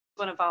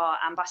one of our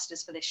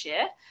ambassadors for this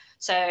year.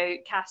 So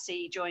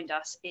Cassy joined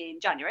us in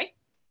January.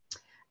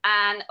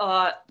 And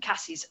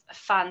Cassy's a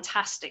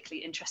fantastically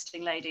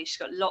interesting lady. She's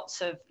got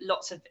lots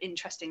of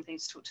interesting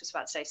things to talk to us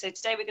about today. So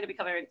today we're going to be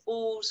covering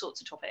all sorts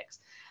of topics.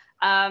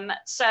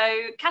 So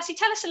Cassy,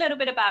 tell us a little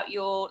bit about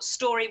your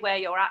story, where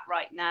you're at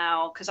right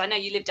now, because I know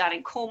you live down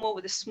in Cornwall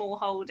with a small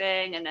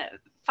holding and a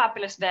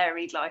fabulous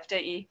varied life,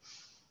 don't you?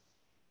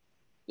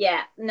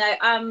 Yeah, no,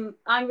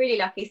 I'm really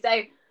lucky.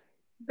 So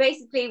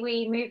basically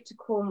we moved to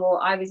Cornwall.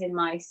 I was in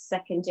my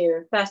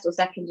first or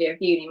second year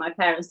of uni. My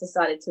parents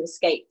decided to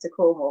escape to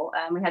Cornwall.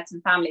 We had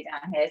some family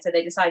down here, so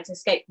they decided to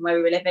escape from where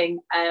we were living,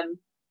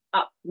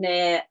 up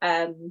near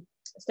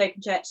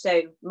Stokenchurch,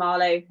 so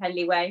Marlow,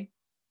 Henley Way,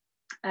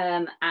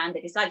 and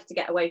they decided to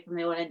get away from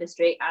the oil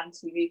industry and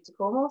to move to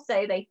Cornwall.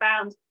 So they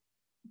found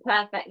a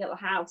perfect little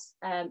house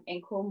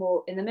in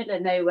Cornwall in the middle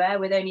of nowhere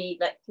with only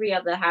like 3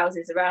 other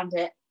houses around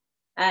it,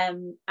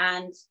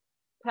 and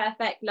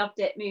perfect, loved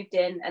it, moved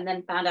in, and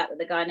then found out that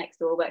the guy next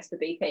door works for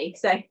BP.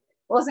 So it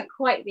wasn't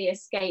quite the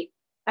escape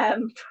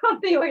from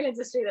the oil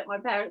industry that my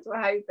parents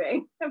were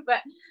hoping,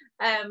 but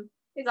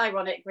it's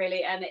ironic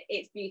really, and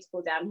it's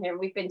beautiful down here.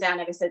 We've been down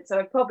ever since. So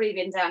I've probably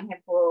been down here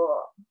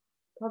for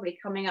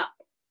coming up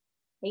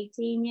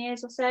 18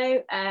 years or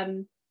so.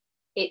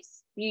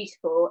 It's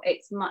beautiful.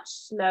 It's much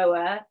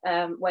slower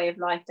way of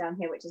life down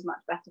here, which is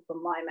much better for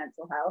my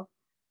mental health,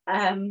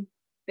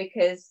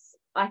 because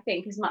I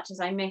think as much as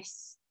I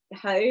miss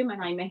home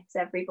and I miss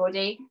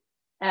everybody,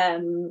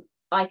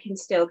 I can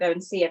still go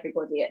and see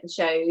everybody at the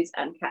shows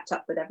and catch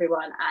up with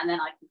everyone, and then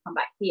I can come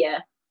back here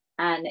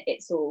and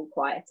it's all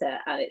quieter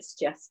and it's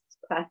just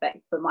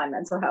perfect for my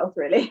mental health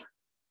really.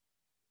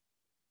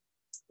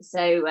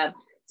 So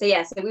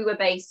we were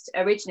based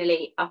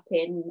originally up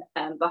in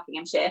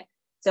Buckinghamshire,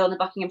 so on the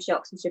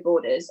Buckinghamshire-Oxfordshire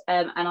borders,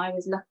 and I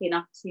was lucky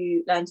enough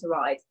to learn to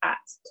ride at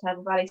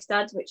Turville Valley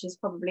Stud, which is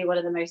probably one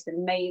of the most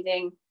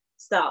amazing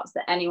starts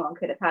that anyone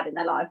could have had in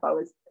their life.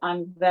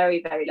 I'm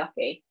very, very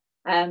lucky.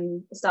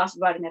 Started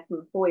riding there from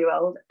a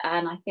 4-year-old,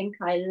 and I think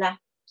I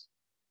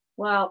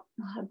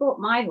bought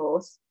my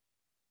horse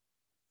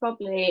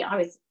probably I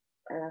was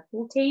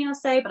 14 or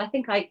so, but I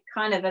think I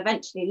kind of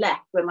eventually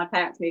left when my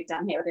parents moved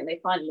down here. I think they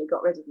finally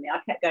got rid of me. I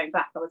kept going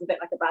back. I was a bit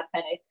like a bad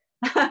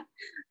penny.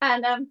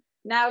 And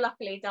now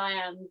luckily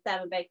Diane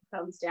Baker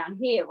comes down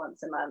here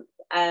once a month,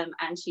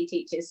 and she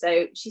teaches,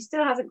 so she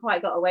still hasn't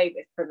quite got away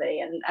from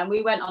me, and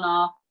we went on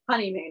our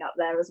honeymoon up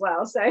there as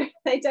well, so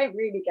they don't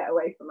really get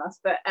away from us.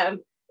 But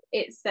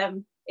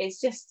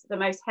it's just the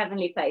most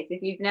heavenly place.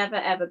 If you've never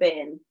ever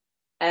been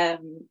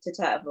to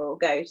Turville,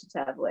 go to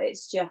Turville.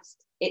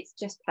 It's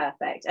just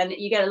perfect, and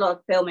you get a lot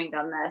of filming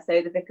done there.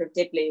 So the Vicar of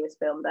Dibley was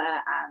filmed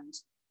there,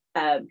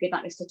 and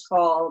Goodnight Mr.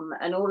 Tom,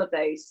 and all of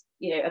those,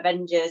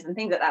 Avengers and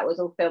things like that was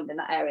all filmed in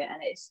that area,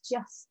 and it's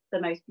just the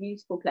most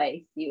beautiful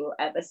place you will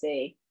ever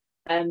see.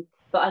 But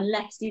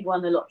unless you've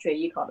won the lottery,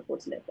 you can't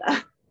afford to live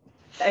there.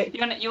 So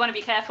you want to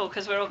be careful,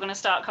 because we're all going to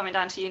start coming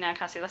down to you now,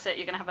 Cassy. That's it.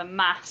 You're going to have a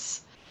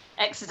mass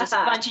exodus.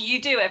 Mind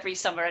you do every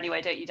summer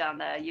anyway, don't you? Down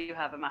there, you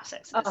have a mass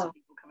exodus of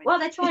people coming. Well,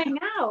 they're trying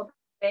now.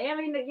 I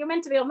mean, you're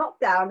meant to be on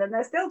lockdown, and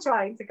they're still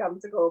trying to come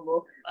to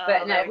Cornwall.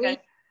 But no,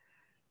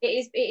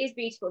 it is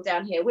beautiful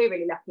down here. We're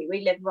really lucky.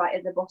 We live right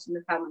at the bottom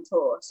of Helmond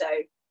Tor, so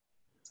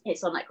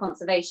it's on like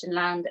conservation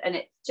land, and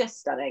it's just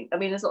stunning. I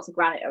mean, there's lots of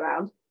granite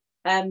around,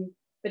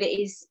 but it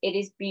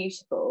is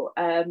beautiful.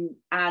 And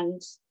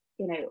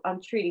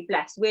I'm truly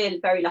blessed. We're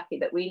very lucky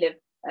that we live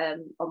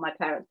on my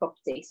parents'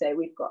 property, so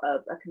we've got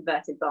a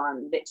converted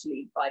barn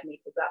literally 5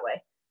 meters that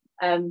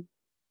way.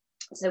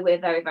 So we're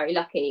very, very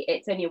lucky.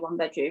 It's only a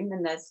 1-bedroom,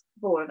 and there's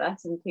 4 of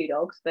us and 2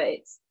 dogs, but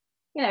it's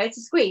a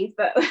squeeze,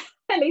 but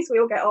at least we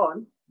all get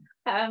on.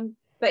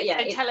 But yeah,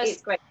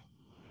 it's great.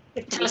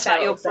 Tell us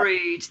about your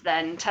brood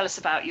then. Tell us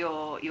about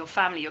your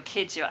family, your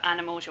kids, your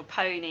animals, your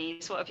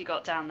ponies. What have you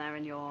got down there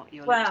in your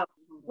Well,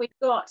 we've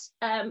got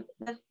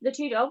the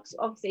 2 dogs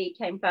obviously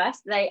came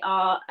first. They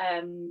are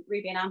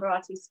Ruby and Amber,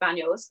 our 2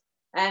 spaniels.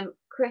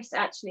 Chris,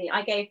 actually,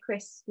 I gave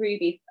Chris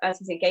Ruby as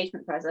his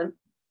engagement present.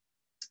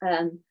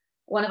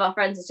 One of our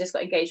friends has just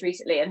got engaged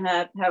recently, and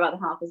her other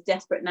half is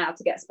desperate now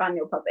to get a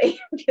spaniel puppy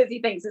because he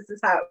thinks this is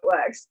how it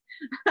works.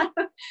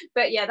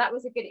 But yeah, that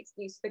was a good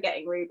excuse for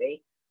getting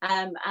Ruby.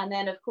 And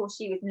then of course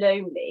she was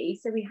lonely,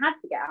 so we had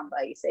to get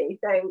Amber, you see.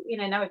 So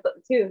now we've got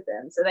the 2 of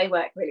them, so they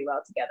work really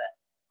well together.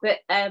 But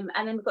and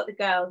then we've got the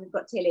girls. We've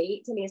got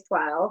Tilly is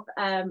 12,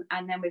 and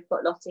then we've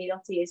got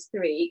Lottie is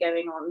 3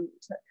 going on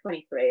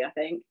 23, I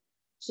think.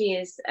 She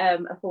is a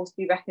force to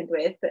be reckoned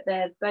with, but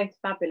they're both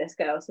fabulous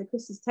girls. So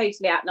Chris is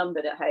totally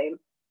outnumbered at home.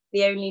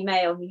 The only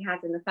male he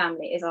has in the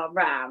family is our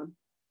ram,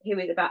 who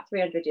is about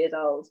 300 years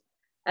old,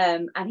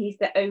 and he's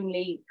the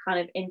only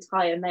kind of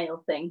entire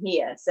male thing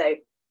here. So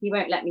he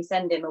won't let me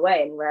send him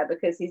away anywhere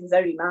because he's his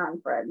only man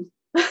friend.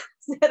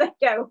 So they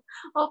go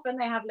off and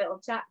they have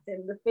little chats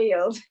in the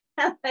field,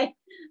 and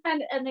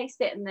they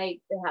sit and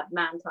they have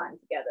man time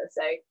together.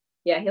 So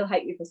yeah, he'll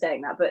hate you for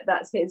saying that, but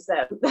that's his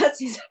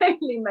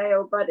only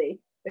male buddy,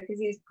 because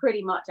he's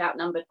pretty much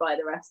outnumbered by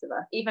the rest of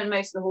us. Even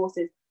most of the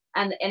horses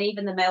And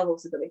even the male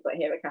horses that we've got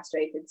here are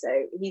castrated, so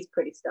he's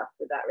pretty stuffed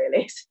with that,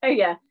 really. So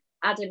yeah,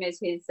 Adam is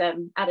his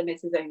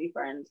only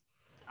friend.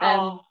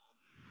 Oh.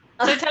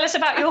 So tell us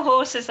about your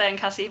horses then,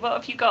 Cassy. What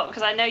have you got?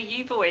 Because I know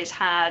you've always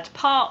had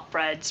park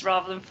breds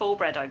rather than full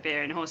bred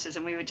Iberian horses,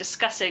 and we were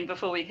discussing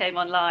before we came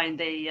online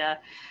the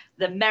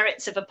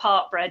merits of a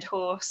park bred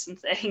horse and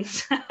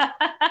things.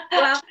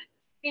 Well,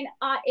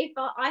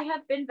 I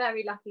have been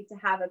very lucky to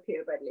have a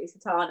purebred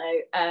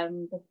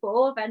Lusitano.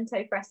 Before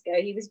Vento Fresco,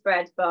 he was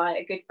bred by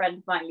a good friend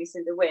of mine,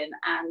 Lucinda Wynn,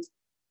 and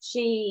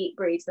she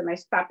breeds the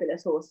most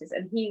fabulous horses,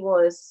 and he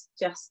was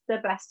just the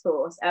best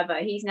horse ever.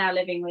 He's now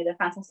living with a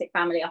fantastic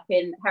family up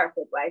in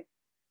Hereford way.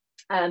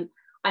 I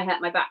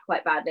hurt my back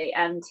quite badly,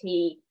 and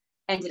he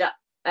ended up,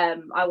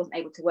 I wasn't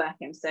able to work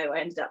him, so I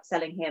ended up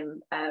selling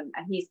him, and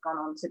he's gone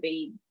on to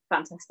be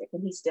fantastic,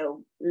 and he's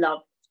still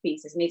loved to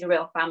pieces, and he's a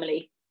real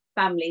family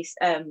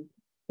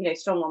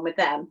strong one with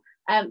them.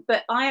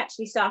 But I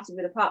actually started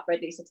with a part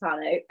bred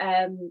Lusitano,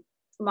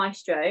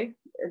 Maestro,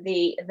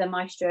 the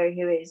Maestro,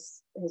 who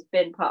has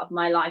been part of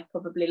my life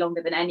probably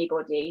longer than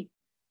anybody,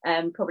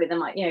 probably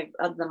than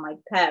other than my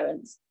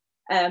parents.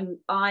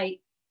 I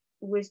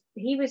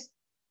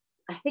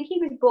think he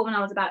was born when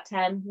I was about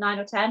 9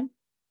 or 10,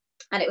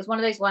 and it was one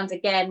of those ones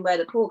again where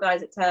the poor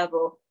guys at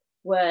Turville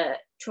were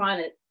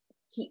trying to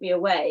keep me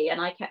away, and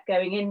I kept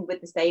going in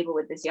with the stable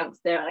with this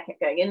youngster, and I kept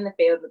going in the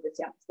field with this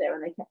youngster,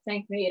 and they kept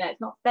saying to me,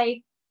 it's not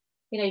safe,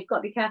 you've got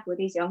to be careful with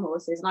these young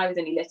horses. And I was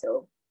only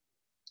little,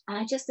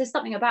 and there's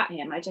something about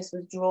him, I just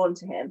was drawn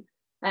to him.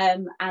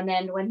 And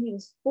then when he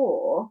was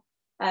 4,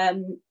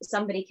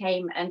 somebody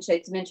came and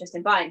showed some interest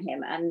in buying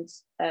him, and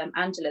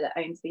Angela, that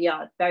owns the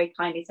yard, very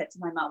kindly said to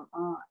my mum,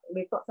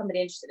 we've got somebody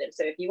interested in him,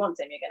 so if you want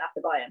him, you're gonna have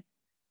to buy him.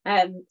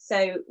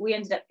 So we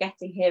ended up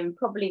getting him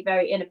probably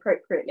very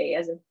inappropriately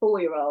as a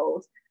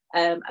 4-year-old,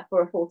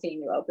 for a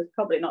 14-year-old was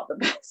probably not the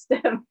best.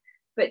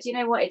 But you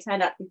know what? It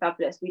turned out to be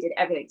fabulous. We did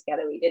everything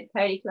together. We did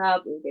pony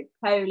club, we did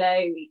polo,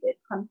 we did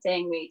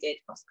hunting, we did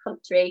cross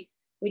country,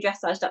 we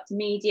dressaged up to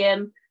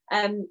medium.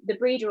 The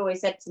breeder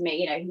always said to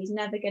me, he's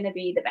never going to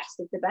be the best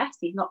of the best.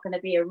 He's not going to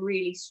be a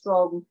really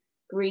strong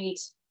breed,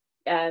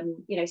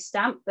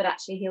 stamp, but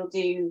actually he'll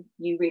do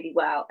you really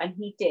well. And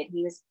he did.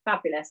 He was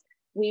fabulous.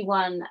 We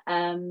won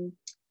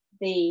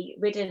the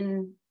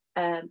ridden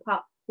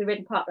part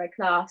bred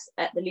class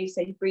at the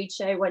Luso Breed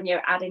Show one year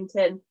at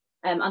Addington,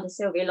 under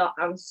Sylvia Locke.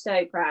 I was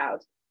so proud.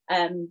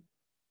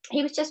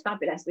 He was just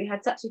fabulous. We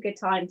had such a good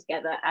time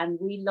together, and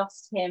we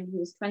lost him. He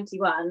was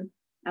 21,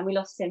 and we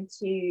lost him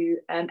to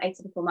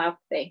atypical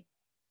myopathy.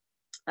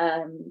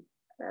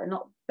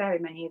 Not very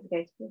many years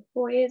ago,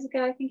 4 years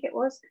ago, I think it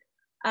was.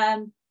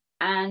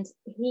 And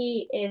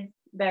he is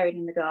buried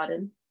in the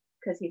garden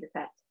because he's a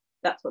pet.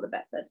 That's what the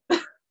vet said.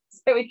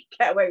 So we could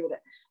get away with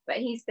it. But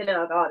he's still in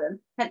our garden,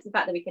 hence the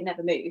fact that we can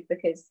never move,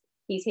 because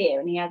he's here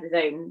and he has his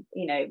own,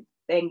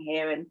 thing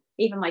here. And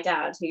even my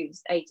dad,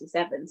 who's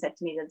 87, said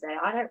to me the other day,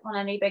 I don't want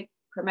any big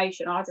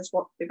promotion. I just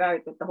want to be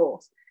buried with the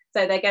horse.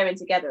 So they're going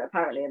together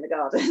apparently in the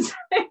garden.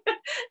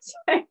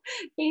 So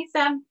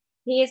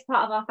he is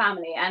part of our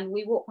family, and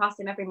we walk past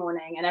him every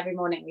morning, and every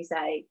morning we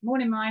say,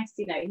 morning mice.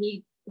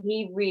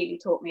 He really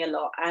taught me a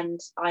lot, and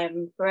I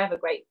am forever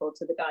grateful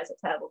to the guys at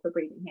Turville for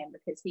breeding him,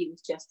 because he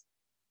was just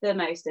the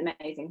most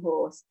amazing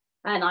horse.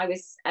 And I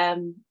was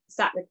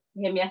sat with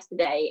him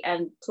yesterday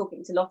and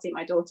talking to Lottie,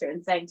 my daughter,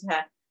 and saying to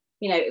her,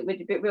 it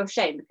would be a real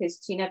shame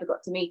because she never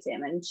got to meet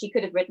him, and she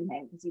could have ridden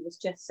him because he was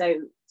just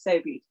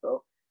so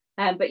beautiful.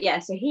 But yeah,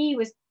 so he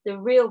was the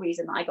real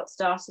reason that I got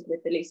started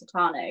with the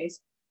Lusitanos.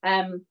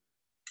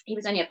 He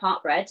was only a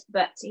part bred,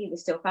 but he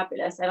was still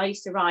fabulous. And I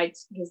used to ride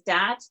his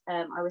dad.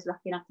 I was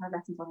lucky enough to have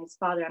lessons on his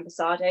father,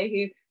 Ambassador,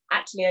 who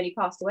actually only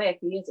passed away a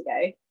few years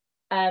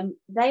ago.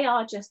 They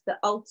are just the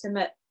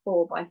ultimate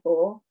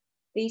 4x4.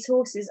 These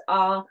horses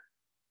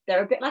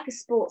they're a bit like a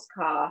sports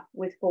car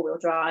with 4-wheel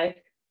drive.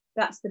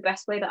 That's the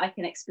best way that I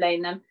can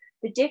explain them.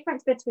 The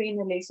difference between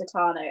the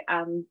Lusitano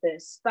and the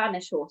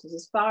Spanish horses,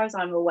 as far as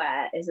I'm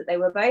aware, is that they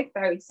were both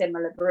very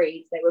similar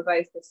breeds. They were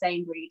both the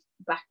same breed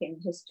back in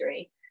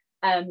history.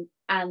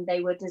 And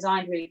they were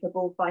designed really for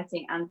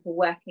bullfighting and for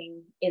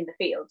working in the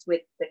fields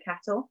with the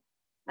cattle.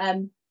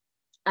 And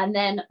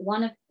then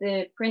one of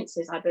the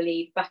princes, I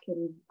believe, back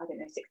in,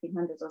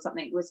 1600s or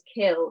something, was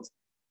killed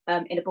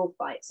in a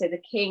bullfight. So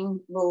the king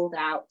ruled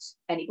out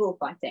any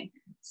bullfighting.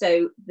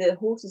 So the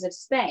horses of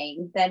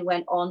Spain then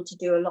went on to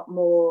do a lot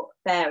more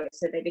fairs.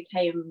 So they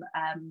became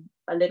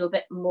a little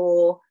bit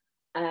more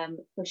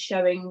for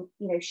showing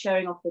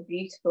off the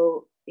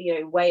beautiful,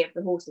 way of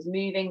the horses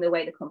moving, the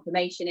way the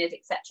conformation is,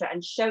 etc.,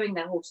 and showing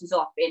their horses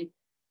off in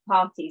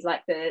parties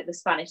like the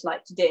Spanish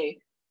like to do.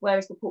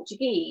 Whereas the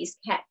Portuguese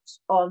kept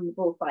on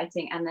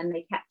bullfighting, and then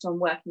they kept on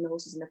working the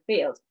horses in the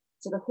field.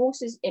 So the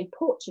horses in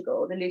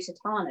Portugal, the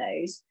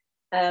Lusitanos,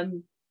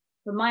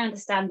 from my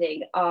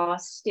understanding, are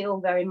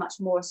still very much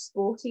more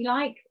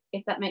sporty-like,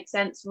 if that makes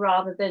sense,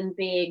 rather than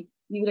being,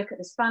 you look at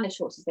the Spanish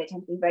horses, they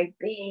tend to be very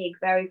big,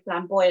 very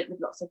flamboyant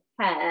with lots of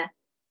hair.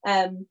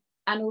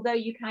 And although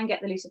you can get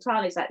the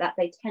Lusitanos like that,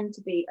 they tend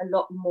to be a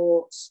lot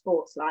more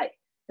sports-like.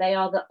 They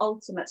are the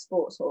ultimate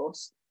sports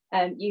horse.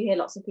 You hear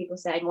lots of people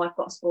saying, "Well, I've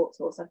got a sports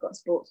horse, I've got a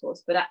sports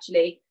horse," but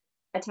actually,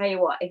 I tell you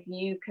what, if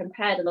you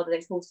compared a lot of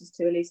those horses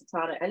to a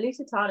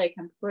Lusitano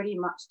can pretty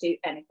much do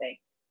anything.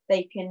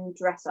 They can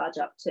dressage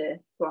up to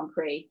Grand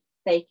Prix.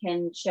 They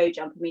can show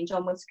jump. I mean,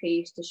 John Whitaker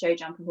used to show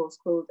jump a horse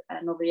called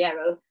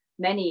Novillero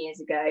many years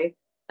ago.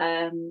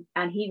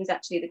 And he was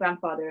actually the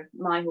grandfather of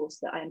my horse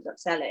that I ended up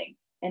selling.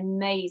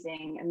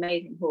 Amazing,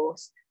 amazing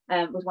horse.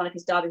 Was one of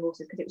his derby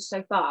horses because it was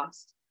so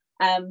fast.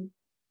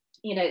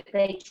 You know,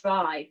 they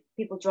drive,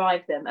 people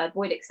drive them.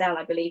 Boyd Excel,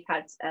 I believe,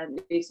 had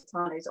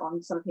Lusitanos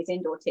on some of his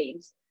indoor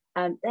teams.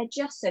 They're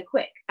just so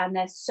quick and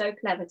they're so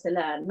clever to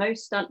learn.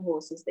 Most stunt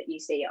horses that you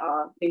see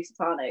are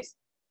Lusitanos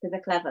because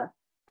they're clever.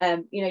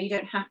 You know, you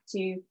don't have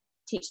to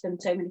teach them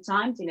so many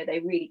times, you know, they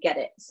really get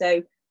it.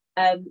 So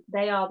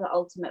they are the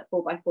ultimate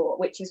 4x4,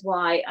 which is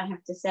why I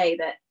have to say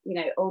that, you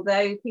know,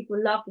 although people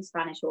love the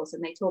Spanish horse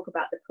and they talk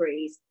about the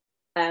Prix,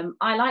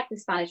 I like the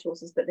Spanish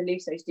horses, but the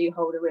Lusos do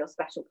hold a real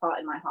special part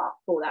in my heart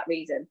for that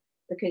reason,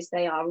 because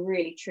they are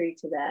really true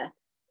to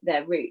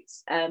their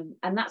roots. And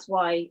that's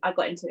why I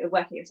got into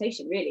working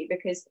equitation, really,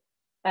 because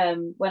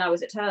when I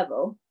was at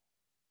Turville,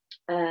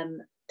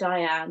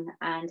 Diane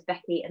and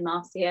Becky and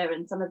Marcia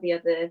and some of the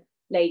other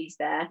ladies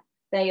there,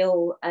 they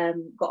all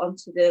got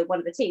onto one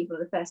of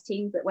the first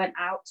teams that went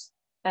out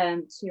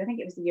to, I think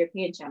it was the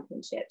European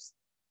Championships.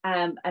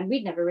 And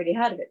we'd never really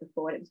heard of it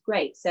before, and it was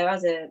great. So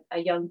as a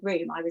young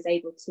groom, I was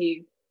able to,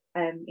 you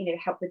know,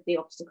 help with the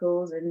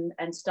obstacles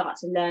and start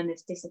to learn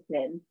this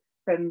discipline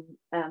from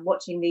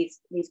watching these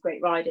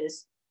great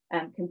riders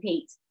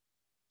compete.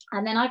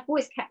 And then I've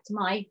always kept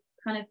my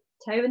kind of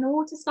toe in the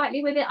water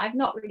slightly with it. I've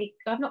not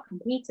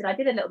competed. I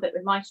did a little bit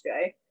with Maestro,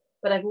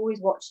 but I've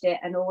always watched it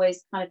and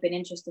always kind of been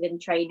interested in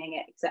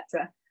training it,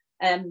 etc.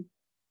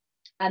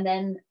 And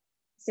then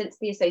since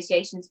the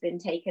association's been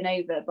taken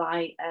over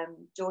by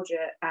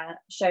Georgia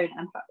Schoen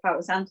and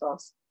Paolo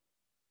Santos,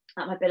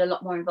 I've been a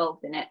lot more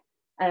involved in it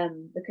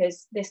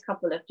because this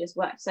couple have just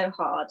worked so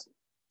hard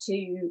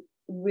to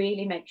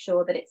really make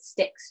sure that it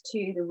sticks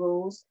to the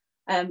rules.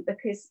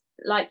 Because,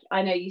 like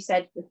I know you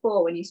said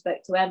before when you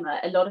spoke to Emma,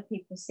 a lot of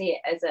people see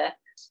it as a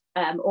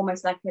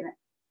almost like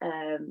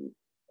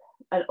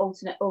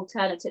an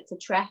alternative to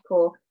trek,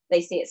 or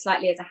they see it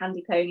slightly as a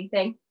handy pony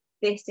thing.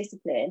 This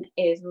discipline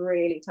is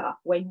really tough.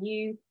 When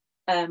you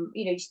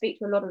you speak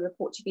to a lot of the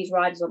Portuguese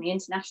riders on the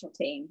international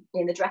team,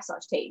 in the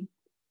dressage team,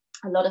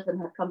 a lot of them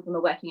have come from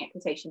a working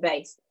equitation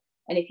base.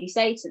 And if you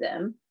say to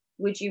them,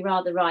 would you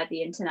rather ride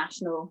the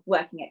international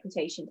working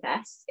equitation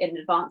test in an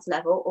advanced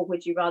level, or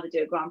would you rather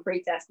do a Grand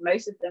Prix test?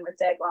 Most of them would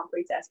say a Grand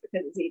Prix test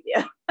because it's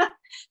easier.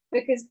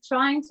 Because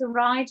trying to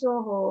ride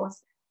your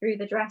horse through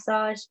the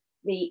dressage,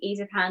 the ease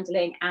of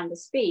handling and the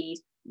speed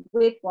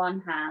with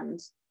one hand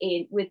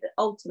with the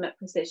ultimate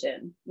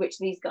precision, which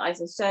these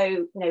guys are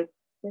so,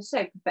 they're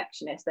so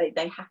perfectionist,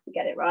 they have to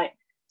get it right.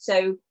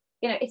 So,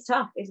 it's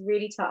tough, it's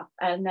really tough.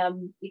 And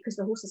because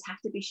the horses have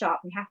to be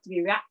sharp, they have to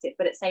be reactive,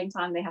 but at the same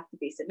time, they have to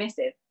be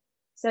submissive.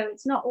 So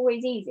it's not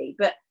always easy,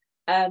 but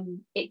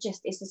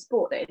it's a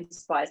sport that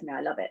inspires me.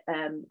 I love it.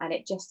 And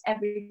it just,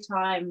 every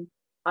time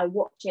I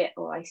watch it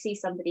or I see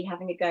somebody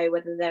having a go,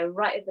 whether they're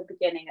right at the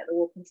beginning at the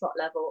walk and trot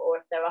level, or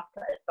if they're up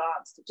at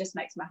advanced, it just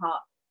makes my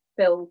heart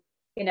feel,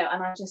 and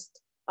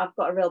I've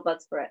got a real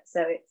buzz for it.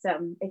 So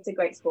it's a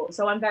great sport.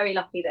 So I'm very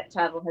lucky that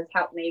Turville has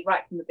helped me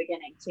right from the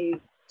beginning to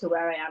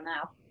where I am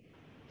now.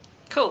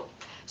 Cool.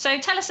 So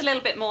tell us a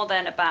little bit more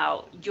then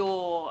about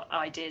your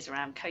ideas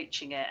around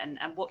coaching it and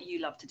what you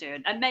love to do,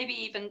 and maybe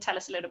even tell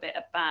us a little bit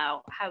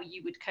about how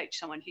you would coach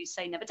someone who's,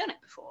 say, never done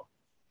it before.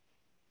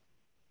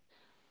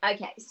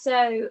 Okay,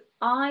 so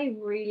I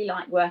really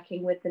like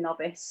working with the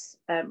novice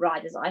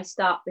riders. I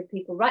start with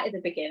people right at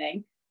the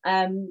beginning,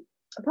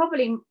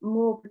 probably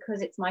more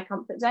because it's my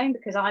comfort zone,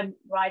 because I'm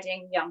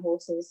riding young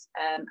horses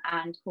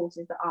and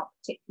horses that aren't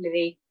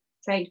particularly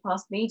trained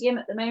past medium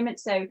at the moment.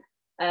 So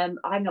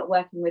I'm not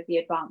working with the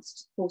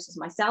advanced horses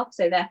myself.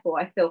 So therefore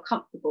I feel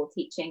comfortable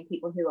teaching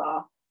people who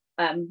are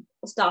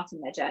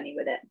starting their journey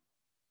with it.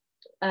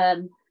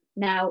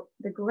 Now,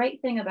 the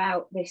great thing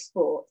about this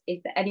sport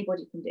is that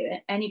anybody can do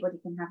it. Anybody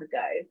can have a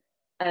go.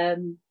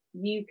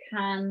 You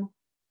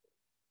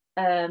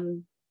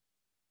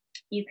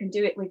can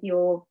do it with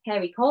your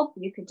hairy cob.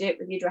 You could do it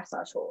with your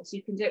dressage horse.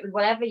 You can do it with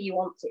whatever you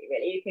want to,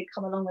 really. You could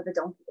come along with a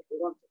donkey if you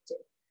wanted to.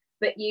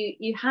 But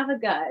you have a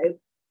go.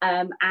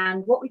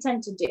 And what we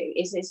tend to do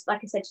is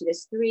like I said to you,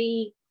 there's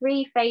three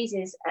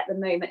phases at the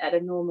moment at a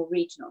normal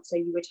regional. So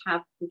you would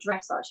have the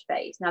dressage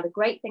phase. Now, the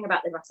great thing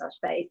about the dressage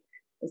phase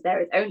is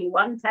there is only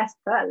one test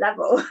per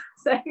level.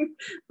 So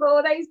for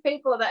all those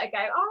people that are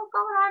going, oh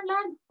God, I've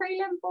learned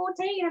prelim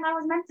 14 and I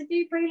was meant to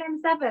do prelim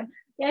 7.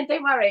 Yeah,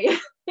 don't worry.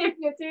 If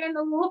you're doing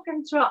the walk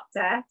and trot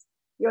test,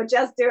 you're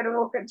just doing a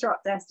walk and trot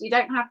test. You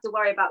don't have to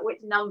worry about which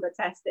number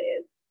test it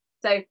is.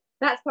 So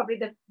that's probably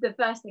the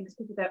first thing, because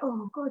people go,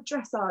 oh God,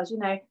 dressage,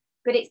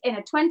 but it's in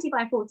a 20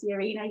 by 40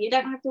 arena. You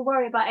don't have to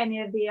worry about any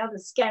of the other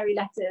scary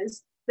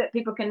letters that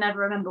people can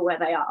never remember where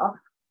they are.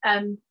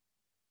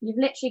 you've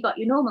literally got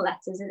your normal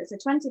letters, and it's a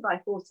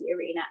 20x40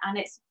 arena, and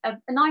it's a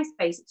nice,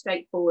 basic,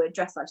 straightforward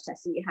dressage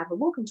test. So you have a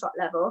walk and trot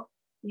level,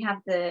 you have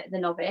the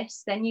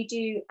novice, then you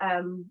do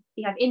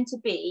you have inter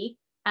B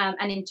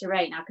and inter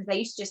A now, because they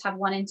used to just have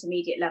one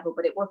intermediate level,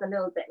 but it was a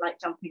little bit like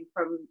jumping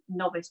from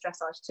novice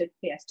dressage to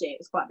PSG. It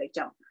was quite a big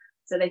jump,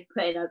 so they've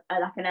put in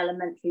like an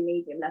elementary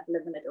medium level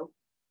in the middle.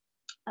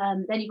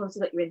 Then you've also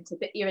got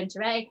your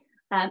inter A,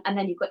 and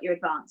then you've got your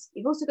advanced.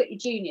 You've also got your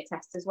junior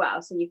test as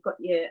well. So you've got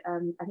your,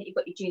 I think you've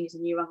got your juniors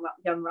and your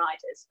young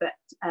riders, but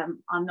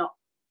I'm not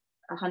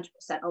 100%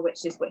 on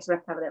which is which, so we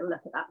have to have a little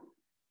look at that.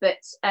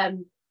 But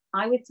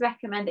I would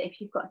recommend that if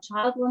you've got a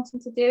child wanting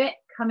to do it,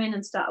 come in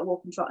and start a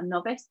walk and trot and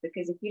novice,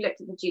 because if you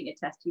looked at the junior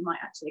test, you might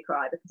actually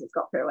cry, because it's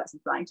got pirouettes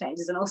and flying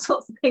changes and all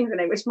sorts of things in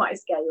it, which might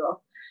scare you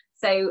off.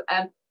 So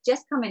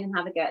just come in and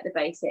have a go at the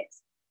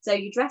basics. So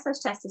your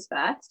dressage test is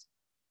first.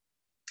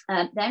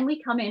 Then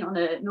we come in on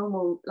a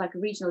normal, like a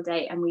regional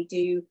day, and we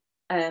do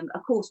a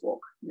course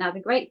walk. Now,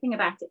 the great thing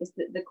about it is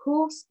that the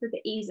course for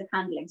the ease of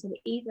handling, so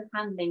the ease of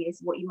handling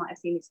is what you might have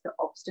seen is the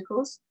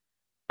obstacles.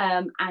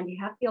 And you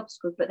have the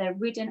obstacles, but they're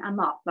ridden and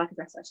marked like a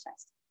dressage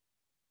test.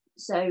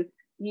 So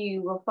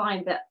you will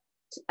find that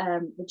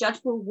the judge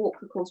will walk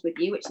the course with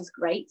you, which is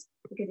great,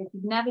 because if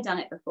you've never done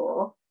it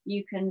before,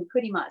 you can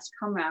pretty much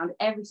come around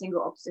every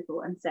single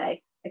obstacle and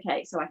say,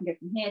 okay, so I can go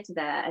from here to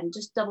there, and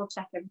just double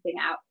check everything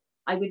out.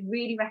 I would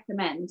really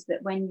recommend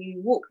that when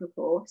you walk the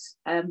course,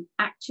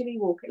 actually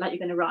walk it like you're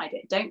going to ride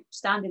it. Don't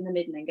stand in the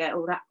middle and go,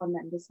 oh, that one,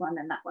 then this one,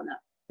 then that one. That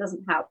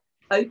doesn't help.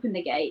 Open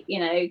the gate, you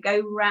know,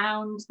 go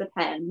round the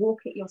pen, walk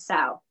it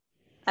yourself.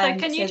 So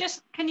can you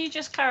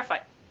just clarify?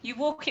 You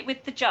walk it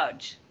with the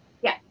judge?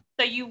 Yeah.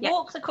 So you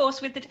walk the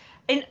course with the.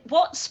 In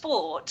what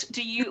sport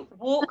do you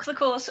walk the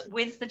course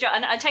with the judge?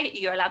 And I take it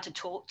you're allowed to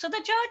talk to the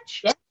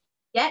judge? Yeah.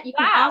 Yeah. You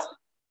can ask.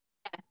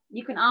 Yeah,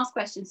 you can ask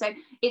questions. So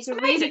it's a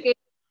really good.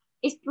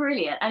 It's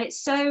brilliant, and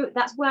it's so,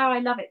 that's where I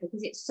love it,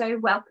 because it's so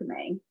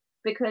welcoming,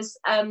 because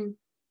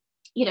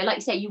you know, like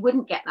you say, you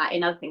wouldn't get that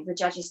in other things. The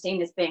judge is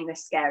seen as being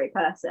this scary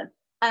person,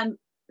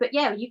 but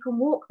yeah, you can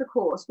walk the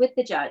course with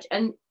the judge.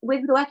 And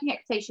with the working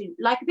equitation,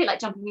 like a bit like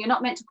jumping, you're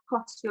not meant to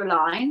cross your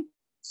line.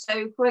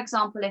 So for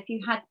example, if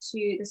you had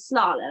to, the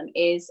slalom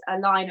is a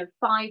line of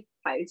 5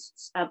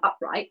 posts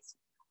uprights,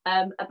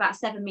 about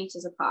 7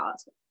 meters apart.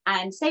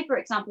 And say, for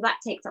example, that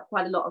takes up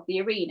quite a lot of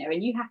the arena,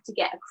 and you have to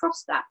get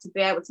across that to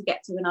be able to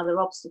get to another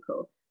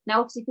obstacle. Now,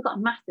 obviously, if you've got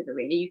a massive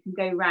arena, you can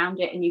go around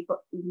it and you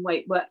can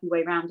work your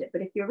way around it.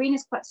 But if your arena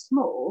is quite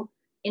small,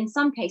 in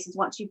some cases,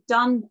 once you've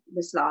done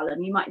the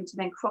slalom, you might need to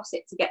then cross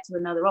it to get to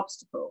another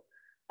obstacle.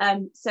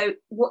 So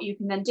what you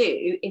can then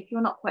do, if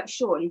you're not quite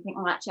sure and you think,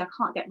 oh, actually, I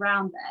can't get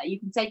round there, you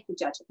can say to the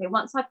judge, okay,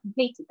 once I've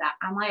completed that,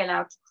 am I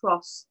allowed to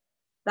cross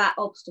that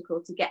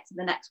obstacle to get to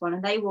the next one?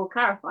 And they will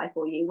clarify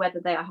for you whether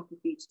they are happy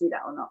for you to do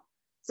that or not.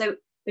 So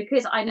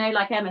because I know,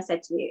 like Emma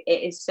said to you,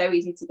 it is so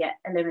easy to get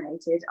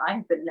eliminated. I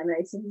have been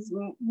eliminated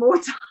more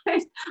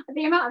times.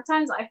 The amount of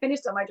times that I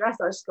finished on my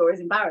dressage score is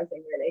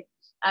embarrassing, really.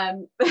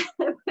 But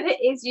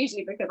it is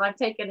usually because I've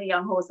taken a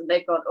young horse and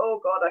they've gone, oh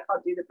God, I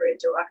can't do the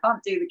bridge, or I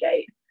can't do the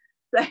gate.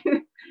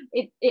 So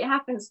it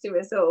happens to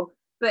us all.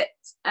 But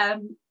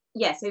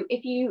yeah, so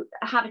if you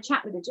have a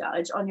chat with the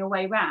judge on your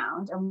way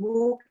round and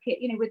walk it,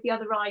 you know, with the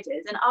other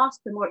riders, and ask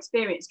the more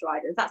experienced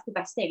riders, that's the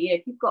best thing. You know,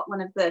 if you've got one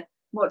of the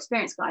more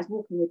experienced guys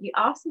walking with you,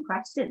 ask them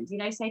questions, you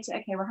know, say to,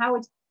 okay, well, how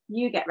would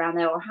you get around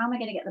there? Or how am I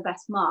going to get the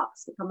best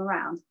marks to come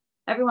around?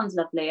 Everyone's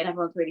lovely and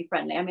everyone's really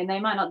friendly. I mean, they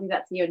might not do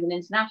that to you in an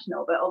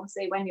international, but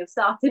obviously when you're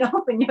starting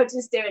off and you're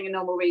just doing a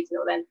normal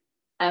regional, then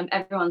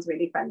everyone's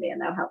really friendly and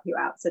they'll help you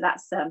out. So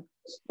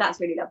that's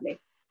really lovely.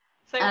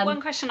 So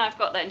one question I've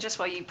got then, just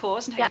while you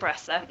pause and take a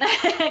breath there,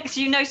 because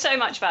you know so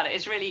much about it,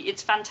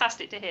 it's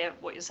fantastic to hear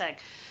what you're saying.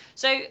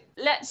 So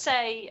let's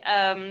say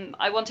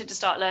I wanted to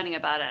start learning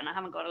about it and I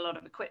haven't got a lot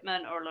of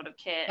equipment or a lot of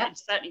kit, and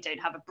certainly don't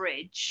have a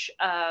bridge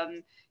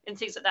and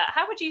things like that.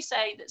 How would you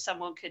say that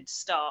someone could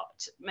start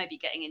maybe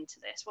getting into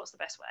this? What's the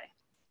best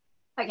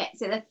way? Okay,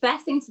 so the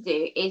best thing to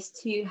do is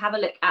to have a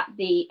look at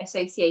the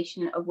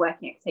Association of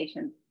Working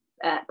Equitation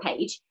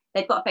page.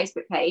 They've got a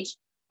Facebook page.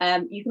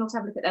 You can also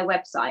have a look at their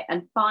website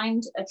and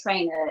find a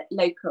trainer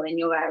local in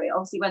your area.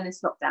 Obviously, when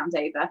this lockdown's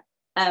over,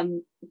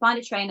 find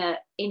a trainer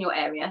in your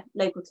area,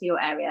 local to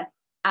your area,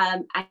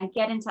 and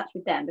get in touch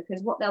with them,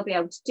 because what they'll be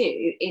able to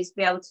do is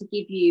be able to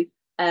give you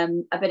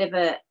a bit of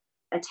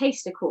a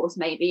taster course,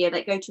 maybe, or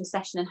like go to a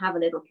session and have a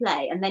little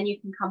play, and then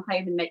you can come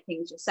home and make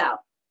things yourself.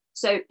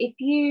 So if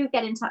you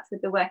get in touch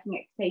with the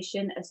Working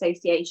Equitation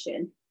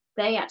Association,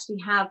 they actually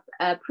have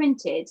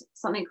printed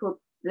something called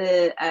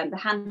the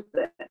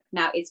handbook.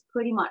 Now, it's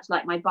pretty much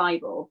like my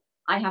Bible.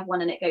 I have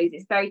one and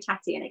it's very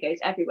tatty and it goes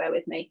everywhere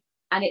with me.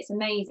 And it's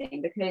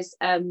amazing because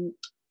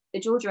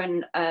Georgia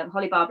and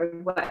Holly Barbara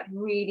have worked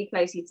really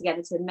closely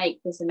together to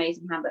make this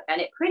amazing handbook. And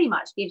it pretty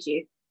much gives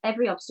you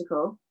every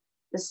obstacle,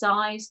 the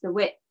size, the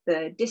width,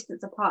 the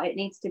distance apart it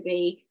needs to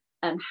be,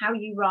 how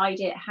you ride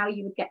it, how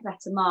you would get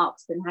better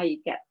marks than how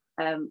you get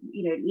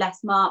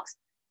less marks.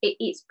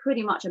 It's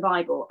pretty much a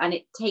Bible, and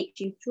it takes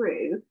you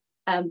through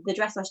the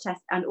dressage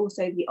test and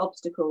also the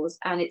obstacles,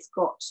 and it's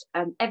got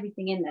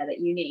everything in there that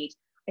you need.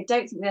 I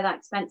don't think they're that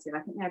expensive. I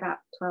think they're about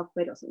 12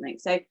 quid or something.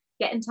 So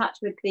get in touch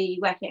with the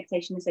Working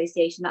Equitation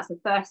Association. That's the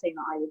first thing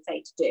that I would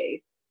say to do.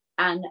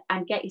 And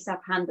get yourself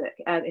a handbook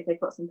if they've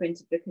got some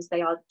printed, because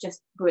they are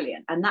just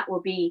brilliant. And that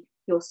will be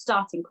your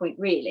starting point,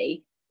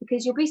 really,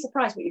 because you'll be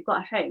surprised what you've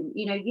got at home.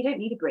 You know, you don't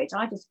need a bridge.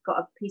 I just got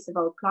a piece of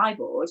old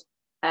plyboard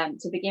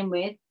to begin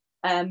with.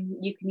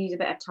 You can use a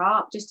bit of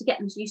tarp just to get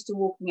them used to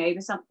walking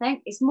over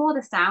something. It's more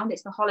the sound,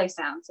 it's the hollow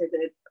sound. So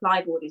the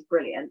plyboard is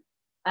brilliant.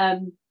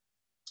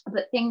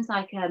 But things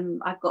like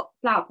I've got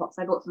flower pots.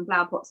 I bought some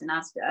flower pots in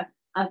Asda.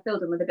 I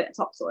filled them with a bit of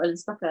topsoil and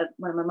stuck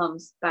one of my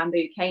mum's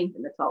bamboo canes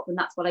in the top, and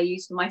that's what I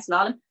used for my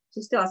slalom.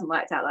 She still hasn't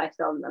worked out that I've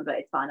stolen them, but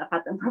it's fine. I've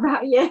had them for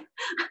about a year.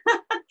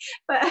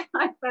 But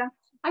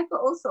I've got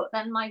all sorts.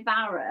 Then my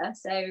Vara,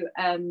 so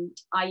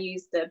I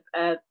used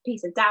a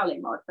piece of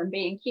dowling mod from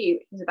B&Q,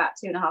 which was about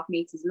 2.5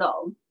 meters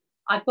long.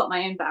 I've got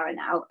my own Vara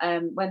now.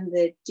 When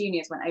the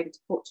juniors went over to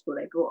Portugal,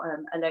 they brought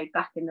a load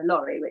back in the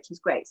lorry, which is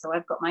great. So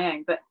I've got my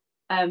own. But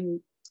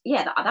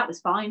yeah, that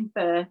was fine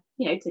for,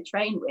 you know, to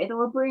train with,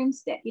 or a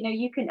broomstick. You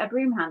know, a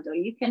broom handle.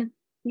 You can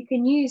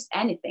use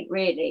anything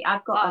really.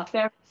 I've got a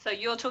very. So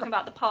you're talking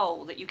about the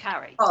pole that you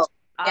carry. Oh,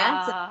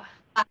 yeah. So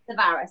that's the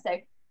Vara.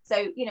 So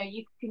you know,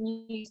 you can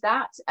use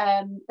that.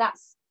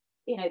 That's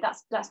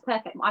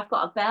perfect. I've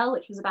got a bell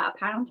which was about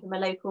 £1 from a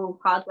local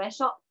hardware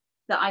shop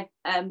that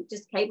I've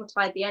just cable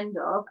tied the end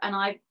of, and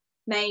I've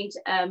made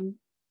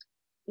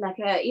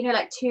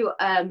like two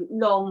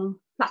long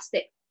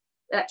plastic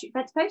electric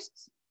fence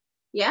posts.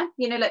 Yeah,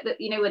 you know, like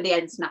when the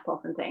ends snap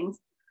off and things.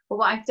 Well,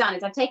 what I've done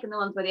is I've taken the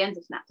ones where the ends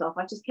have snapped off.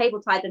 I've just cable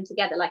tied them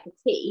together like a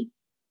T,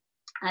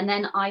 and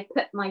then I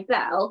put my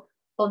bell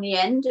on the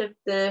end of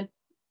the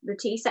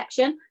T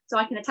section, so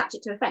I can attach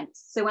it to a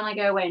fence. So when I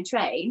go away and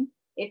train,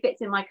 it fits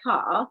in my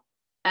car,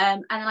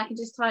 and then I can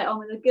just tie it on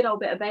with a good old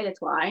bit of baler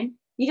twine.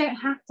 You don't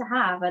have to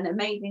have an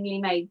amazingly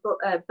made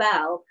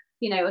bell,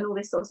 you know, and all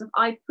this sort of stuff.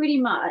 I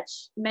pretty much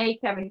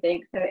make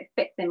everything so it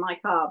fits in my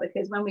car,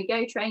 because when we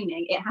go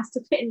training, it has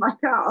to fit in my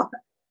car.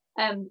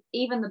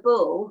 Even the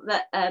bull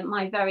that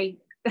my very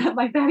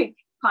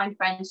kind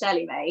friend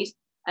Shelley made,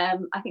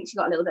 I think she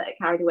got a little bit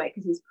carried away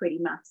because he's pretty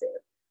massive.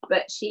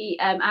 But she,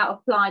 out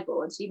of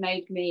plyboard, she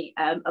made me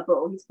a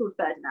bull. He's called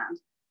Ferdinand,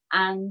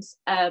 and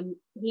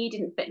he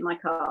didn't fit in my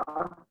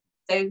car.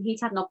 So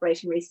he's had an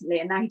operation recently,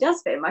 and now he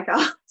does fit in my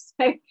car.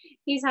 So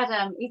he's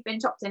been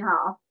chopped in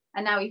half,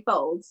 and now he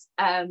folds,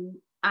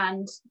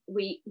 and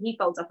he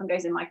folds up and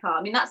goes in my car.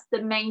 I mean, that's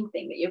the main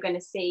thing that you're going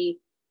to see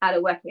at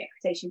a working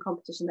equitation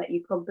competition that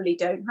you probably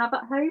don't have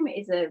at home,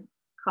 is a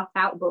cut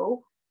out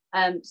bull.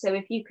 So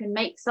if you can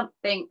make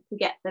something to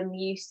get them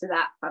used to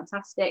that,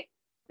 fantastic.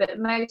 But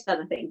most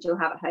other things you'll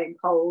have at home,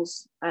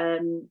 poles,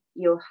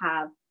 you'll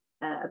have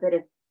a bit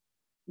of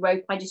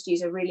rope. I just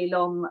use a really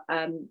long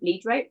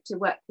lead rope to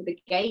work for the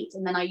gate,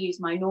 and then I use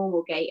my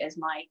normal gate as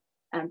my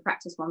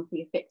practice one for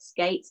your fixed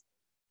gate.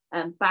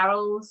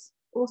 Barrels,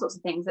 all sorts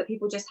of things that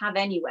people just have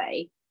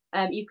anyway.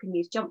 You can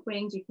use jump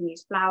rings, you can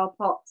use flower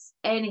pots,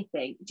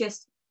 anything.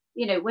 Just,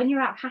 you know, when you're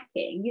out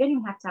hacking, you don't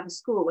even have to have a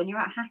school. When you're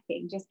out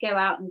hacking, just go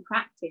out and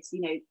practice,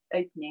 you know,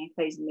 opening and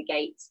closing the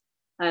gates.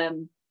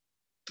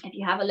 If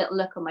you have a little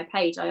look on my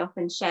page, I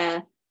often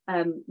share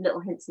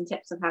little hints and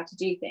tips of how to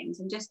do things,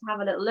 and just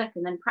have a little look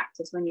and then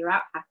practice when you're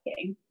out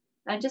hacking,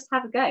 and just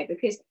have a go,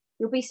 because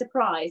you'll be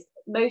surprised.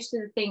 Most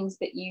of the things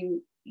that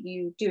you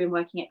do in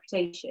working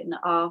equitation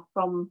are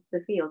from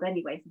the field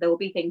anyway, so there will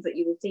be things that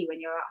you will see when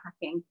you're out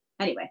hacking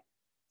anyway.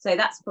 So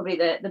that's probably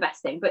the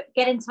best thing. But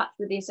get in touch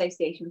with the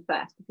association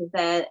first, because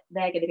they're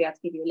going to be able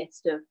to give you a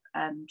list of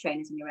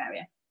trainers in your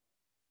area.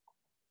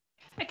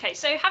 Okay,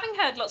 so having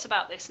heard lots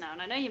about this now,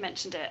 and I know you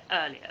mentioned it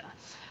earlier,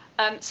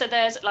 so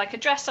there's like a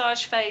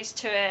dressage phase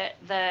to it,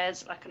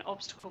 there's like an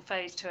obstacle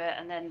phase to it,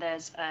 and then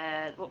there's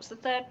what was the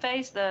third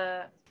phase?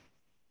 The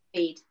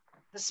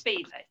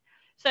speed phase.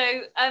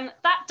 So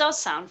that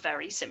does sound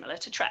very similar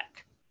to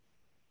Trek.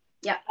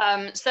 Yeah.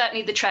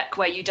 Certainly the Trek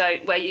where you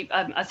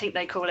I think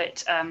they call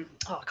it I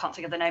can't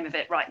think of the name of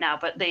it right now,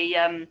 but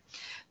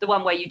the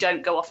one where you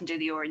don't go off and do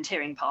the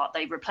orienteering part,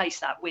 they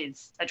replace that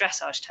with a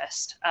dressage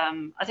test.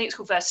 I think it's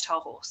called versatile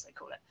horse, they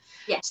call it.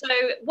 Yeah. So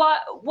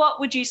what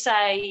would you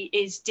say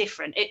is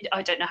different?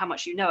 I don't know how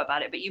much you know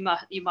about it, but you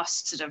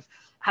must sort of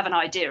have an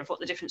idea of what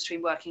the difference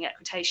between working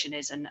equitation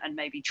is and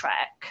maybe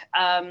Trek,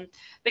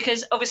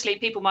 because obviously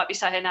people might be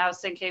sat here now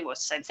thinking, well,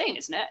 it's the same thing,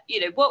 isn't it?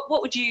 You know,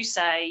 what would you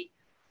say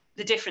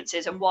the difference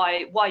is, and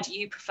why do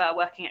you prefer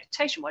working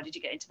equitation? Why did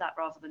you get into that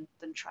rather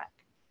than Trek?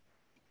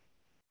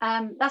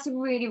 That's a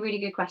really, really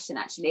good question,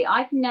 actually.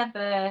 I've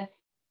never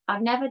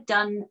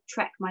done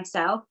Trek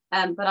myself,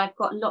 but I've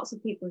got lots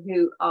of people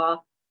who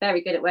are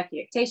very good at working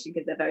equitation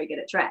because they're very good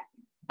at Trek.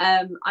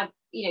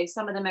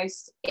 Some of the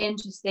most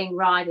interesting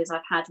riders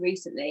I've had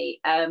recently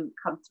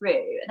come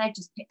through, and they've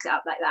just picked it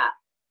up like that,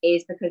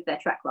 is because they're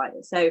Trek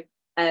riders. So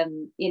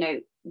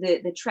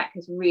the Trek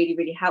has really,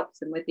 really helped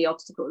them with the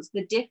obstacles.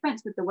 The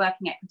difference with the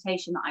working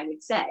equitation that I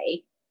would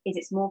say is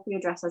it's more for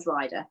your dressage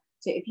rider.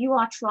 So if you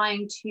are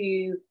trying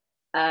to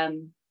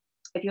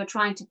if you're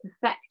trying to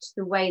perfect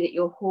the way that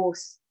your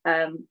horse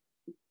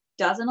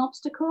does an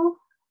obstacle,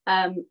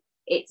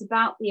 it's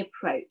about the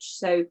approach.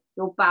 So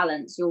your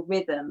balance, your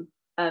rhythm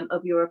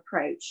of your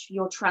approach,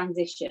 your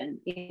transition,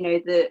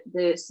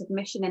 the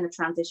submission in the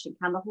transition.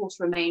 Can the horse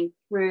remain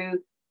through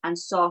and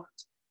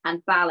soft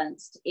and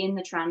balanced in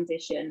the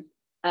transition,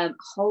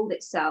 hold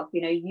itself,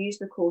 use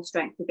the core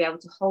strength to be able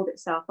to hold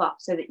itself up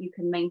so that you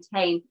can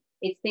maintain.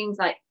 It's things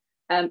like,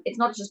 it's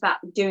not just about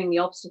doing the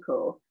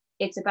obstacle,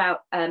 it's about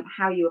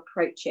how you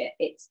approach it.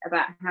 It's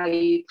about how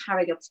you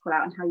carry the obstacle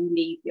out and how you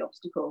leave the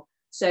obstacle.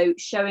 So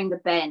showing the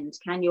bend,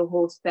 can your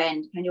horse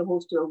bend? Can your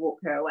horse do a walk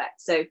pirouette?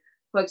 So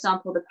for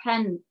example, the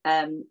pen,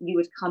 you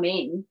would come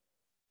in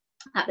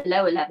at the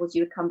lower levels,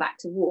 you would come back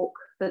to walk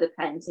for the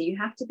pen. So you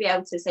have to be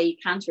able to say you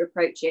canter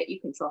approach it. You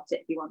can trot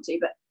it if you want to,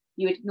 but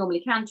you would normally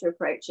canter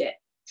approach it,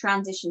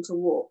 transition to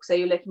walk. So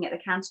you're looking at the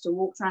canter to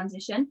walk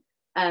transition.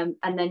 And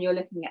then you're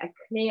looking at a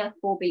clear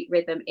 4-beat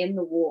rhythm in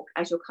the walk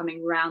as you're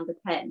coming round the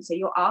pen. So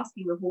you're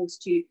asking the horse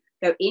to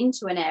go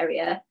into an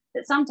area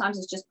that sometimes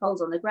is just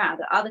poles on the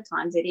ground. At other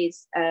times it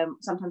is,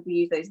 sometimes we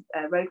use those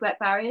roadwork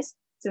barriers.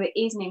 So it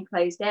is an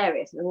enclosed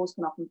area. So the horse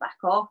can often back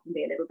off and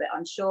be a little bit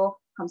unsure,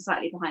 come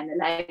slightly behind the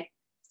leg.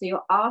 So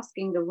you're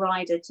asking the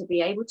rider to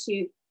be able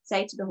to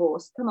say to the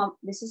horse, come on,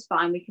 this is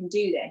fine, we can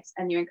do this.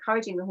 And you're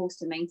encouraging the horse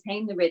to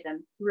maintain the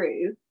rhythm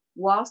through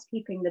whilst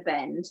keeping the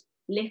bend,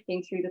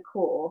 lifting through the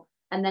core.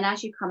 And then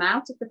as you come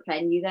out of the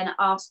pen, you then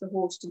ask the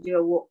horse to do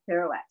a walk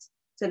pirouette.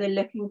 So they're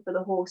looking for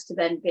the horse to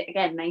then,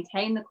 again,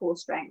 maintain the core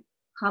strength,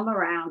 come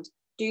around,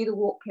 do the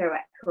walk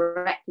pirouette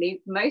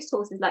correctly. Most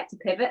horses like to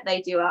pivot.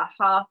 They do a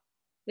half,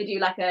 they do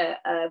like a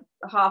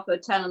half a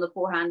turn on the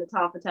forehand, a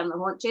half a turn on the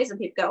haunches, and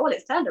people go, oh,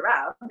 it's turned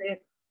around.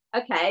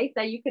 Okay,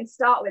 so you can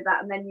start with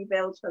that and then you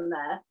build from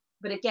there.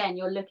 But again,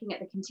 you're looking at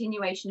the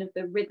continuation of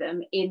the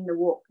rhythm in the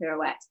walk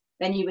pirouette.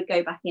 Then you would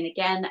go back in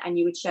again and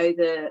you would show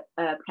the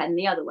pen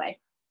the other way.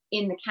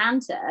 In the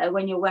canter,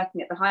 when you're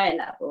working at the higher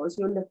levels,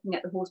 you're looking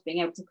at the horse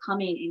being able to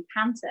come in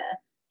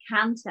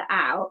canter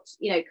out,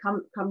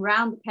 come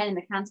round the pen in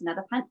the canter. Now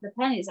the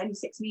pen is only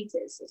 6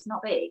 meters, it's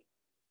not big.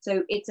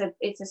 So it's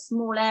a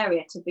small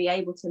area to be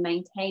able to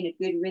maintain a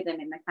good rhythm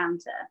in the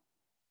canter.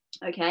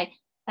 Okay,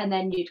 and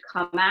then you'd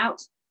come out,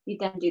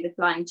 you'd then do the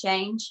flying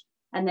change,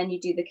 and then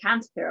you do the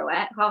canter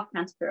pirouette, half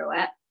canter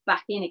pirouette,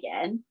 back in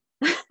again,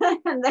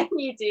 and then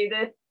you do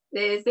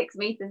the 6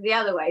 meters the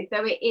other way.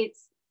 So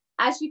it's,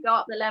 as you go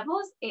up the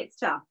levels, it's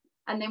tough.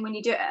 And then when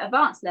you do it at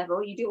advanced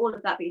level, you do all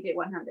of that, but you do it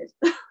one-handed.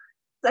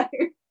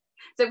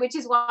 So which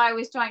is why I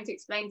was trying to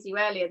explain to you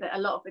earlier that a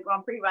lot of the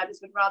Grand Prix riders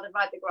would rather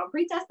ride the Grand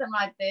Prix test than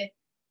ride the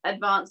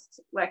advanced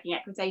working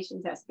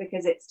equitation test,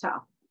 because it's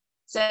tough.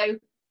 So,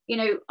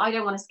 I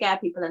don't want to scare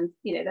people and,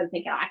 them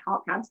thinking, oh, I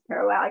can't canter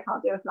pirouette, I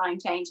can't do a flying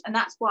change. And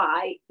that's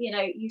why,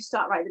 you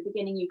start right at the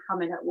beginning, you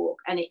come in at walk,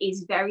 and it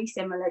is very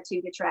similar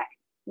to the trek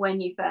when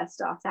you first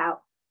start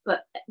out.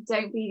 But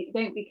don't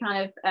be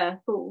kind of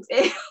fools.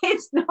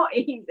 It's not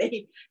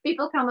easy.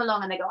 People come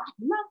along and they go, I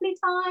had a lovely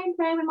time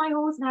playing with my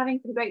horse and having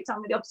a great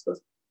time with the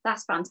obstacles.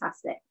 That's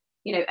fantastic.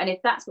 And if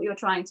that's what you're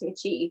trying to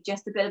achieve,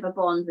 just a bit of a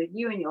bond with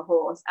you and your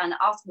horse, and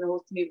asking the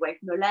horse to move away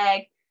from your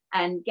leg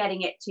and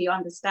getting it to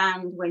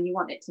understand when you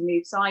want it to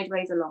move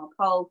sideways along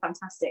a pole,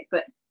 fantastic.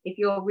 But if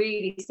you're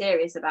really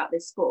serious about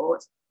this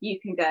sport, you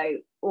can go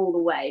all the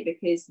way,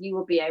 because you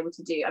will be able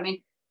to do,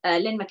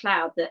 Lynn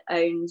McLeod that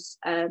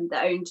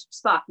owned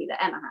Sparky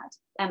that Emma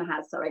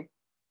has,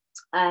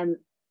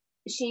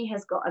 she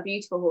has got a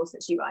beautiful horse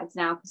that she rides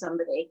now for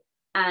somebody,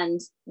 and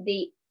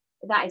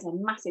that is a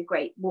massive,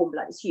 great warm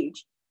blood. It's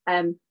huge,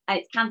 and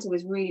its canter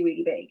was really,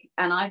 really big.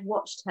 And I've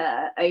watched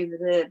her over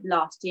the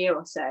last year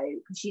or so,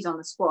 because she's on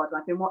the squad, and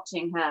I've been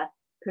watching her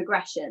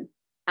progression,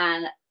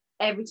 and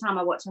every time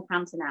I watch her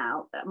canter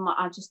now,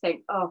 I just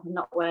think, oh, I'm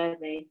not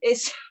worthy.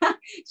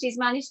 She's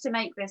managed to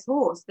make this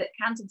horse that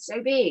cantered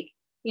so big,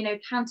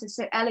 canter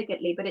so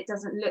elegantly, but it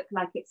doesn't look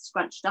like it's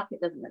scrunched up, it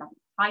doesn't look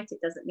like it's tight,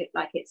 it doesn't look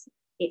like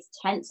it's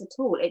tense at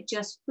all, it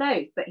just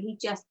flows. But he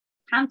just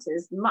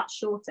canters much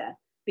shorter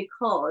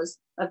because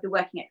of the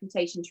working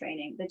equitation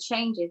training. The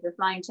changes, the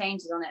flying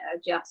changes on it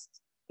are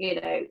just,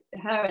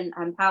 her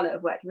and Paolo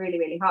have worked really,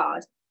 really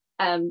hard,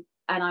 and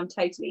I'm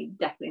definitely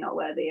not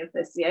worthy of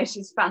this.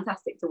 She's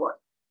fantastic to watch.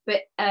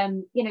 But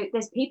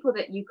there's people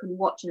that you can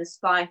watch and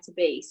aspire to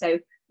be. So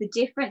the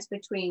difference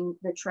between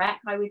the trek,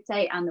 I would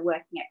say, and the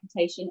working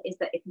equitation is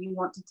that if you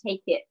want to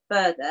take it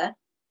further,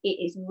 it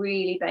is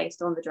really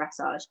based on the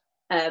dressage.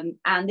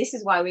 And this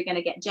is why we're going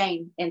to get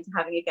Jane into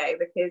having a go,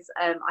 because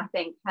I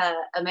think her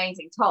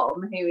amazing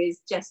Tom, who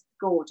is just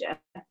gorgeous,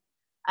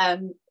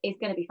 is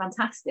going to be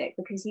fantastic,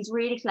 because he's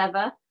really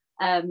clever.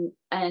 And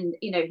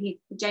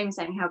Jane was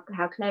saying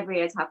how clever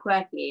he is, how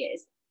quirky he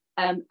is.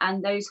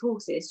 And those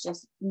horses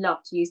just love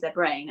to use their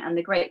brain. And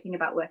the great thing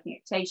about working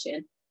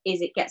equitation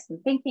is it gets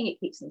them thinking, it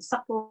keeps them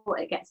supple,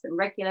 it gets them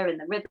regular in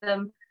the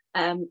rhythm,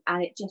 and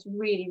it just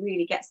really,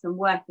 really gets them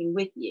working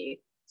with you.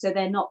 So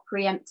they're not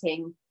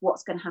preempting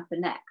what's going to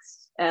happen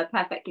next. A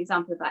perfect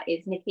example of that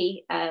is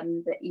Nikki,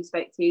 that you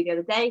spoke to the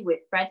other day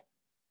with Fred.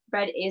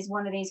 Fred is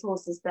one of these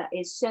horses that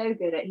is so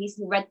good at, he's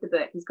read the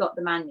book, he's got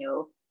the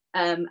manual,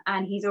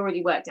 and he's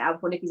already worked it out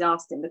for if he's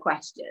asked him the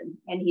question,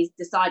 and he's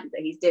decided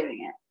that he's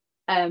doing it.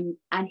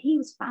 And he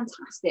was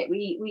fantastic.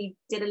 We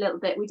did a little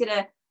bit, we did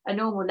a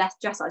normal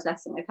dressage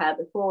lesson with her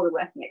before the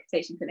working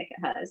equitation clinic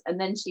at hers, and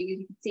then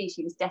you could see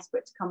she was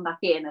desperate to come back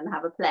in and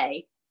have a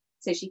play,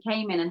 so she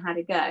came in and had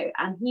a go,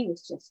 and he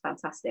was just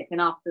fantastic.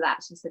 And after that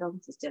she said, oh,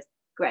 this is just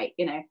great,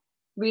 you know,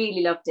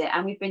 really loved it.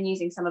 And we've been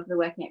using some of the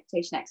working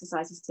equitation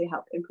exercises to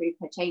help improve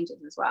her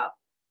changes as well.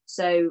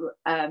 So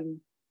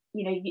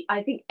you know,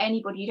 I think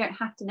anybody, you don't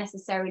have to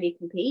necessarily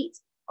compete.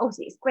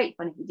 Obviously it's great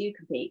fun if you do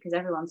compete, because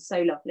everyone's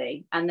so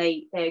lovely and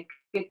they're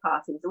good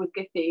parties with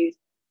good food,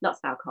 lots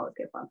of alcohol, is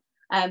good fun.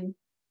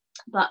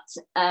 But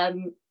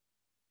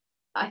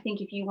I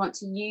think if you want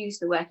to use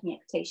the working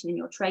equitation in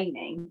your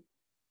training,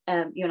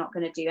 you're not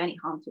going to do any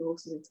harm to your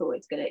horses at all.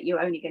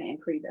 You're only going to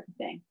improve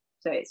everything.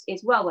 So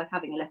it's well worth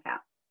having a look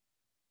at.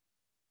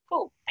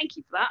 Cool, thank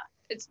you for that.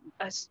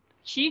 It's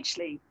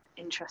hugely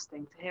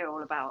interesting to hear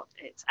all about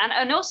it,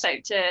 and also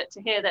to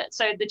hear that.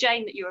 So the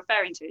Jane that you're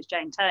referring to is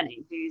Jane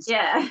Turney,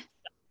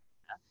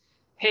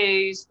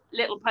 whose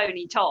little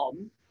pony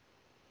Tom.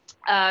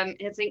 I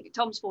think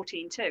Tom's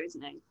 14 too,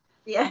 isn't he?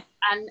 Yeah.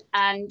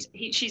 And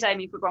she's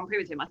aiming for Grand Prix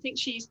with him. I think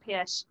she's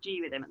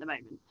PSG with him at the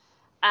moment.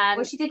 And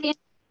well, she did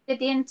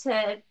the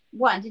Inter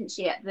one, didn't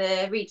she, at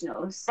the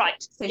regionals?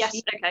 Right. So yes.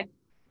 Okay.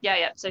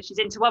 Yeah. So she's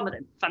into one with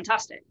him.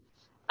 Fantastic.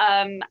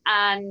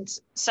 And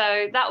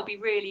so that will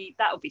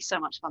be so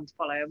much fun to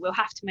follow. We'll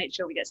have to make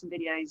sure we get some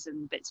videos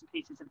and bits and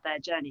pieces of their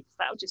journey, because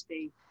that will just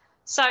be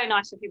so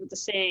nice for people to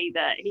see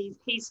that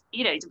he's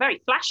you know, he's a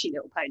very flashy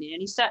little pony,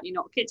 and he's certainly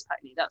not a kid's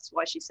pony. That's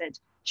why she said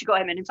she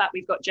got him. And in fact,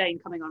 we've got Jane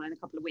coming on in a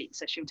couple of weeks,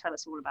 so she'll tell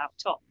us all about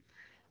Tom.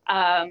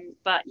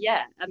 But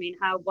yeah, I mean,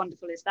 how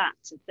wonderful is that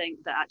to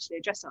think that actually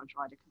a dressage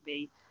rider could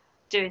be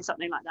doing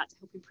something like that to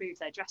help improve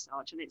their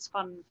dressage, and it's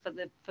fun for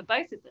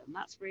both of them.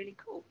 That's really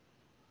cool.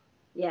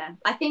 Yeah,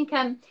 I think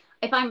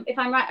if I'm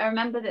right, I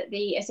remember that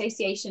the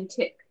association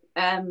took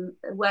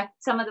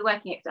some of the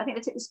working. I think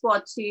they took the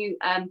squad to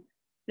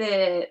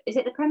the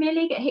Premier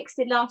League at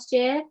Hicksted last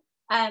year,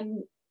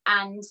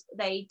 and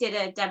they did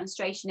a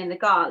demonstration in the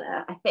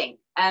gala, I think.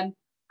 And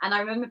I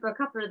remember a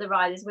couple of the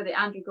riders with it,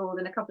 Andrew Gould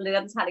and a couple of the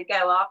others, had a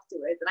go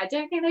afterwards, and I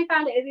don't think they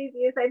found it as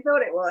easy as they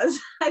thought it was.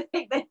 I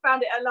think they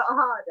found it a lot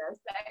harder.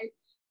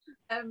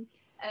 So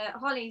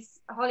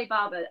Holly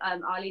Barber,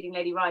 our leading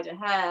lady rider,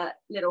 her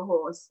little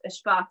horse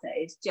Sparta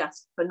is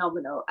just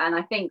phenomenal, and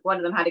I think one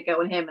of them had a go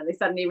on him, and they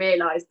suddenly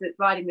realised that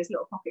riding this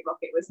little pocket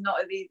rocket was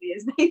not as easy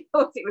as they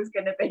thought it was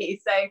going to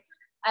be. So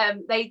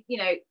they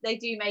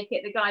do make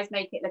it, the guys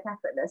make it look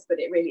effortless, but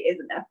it really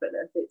isn't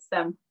effortless.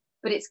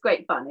 But it's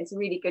great fun. It's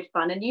really good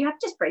fun, and you have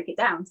to just break it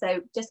down. So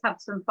just have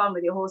some fun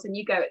with your horse, and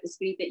you go at the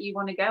speed that you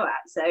want to go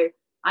at. So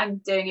I'm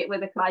doing it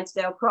with a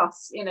Clydesdale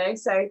cross, you know,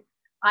 so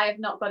I have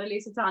not got a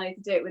Lusitano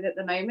to do it with at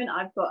the moment.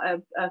 I've got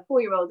a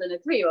 4-year-old and a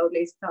 3-year-old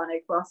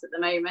Lusitano cross at the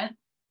moment,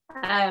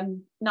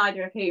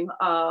 neither of whom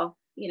are,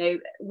 you know,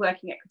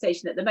 working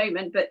equitation at the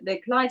moment. But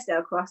the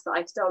Clydesdale cross that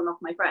I've stolen off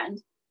my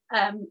friend,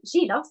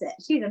 she loves it.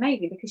 She's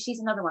amazing, because she's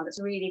another one that's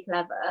really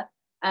clever,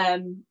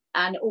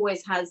 and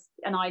always has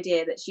an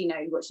idea that she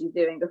knows what she's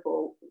doing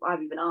before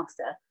I've even asked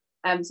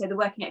her. So the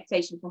working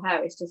equitation for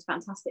her is just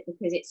fantastic,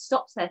 because it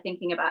stops her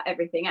thinking about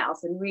everything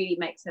else and really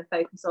makes her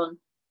focus on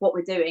what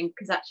we're doing,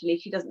 because actually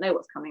she doesn't know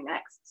what's coming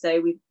next,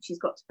 so she's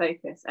got to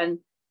focus. And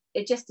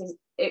it just is,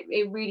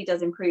 it really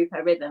does improve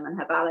her rhythm and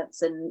her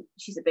balance, and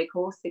she's a big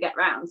horse to get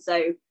round. So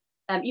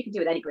you can do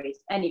it with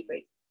any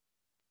breed.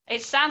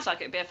 It sounds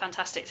like it would be a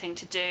fantastic thing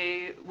to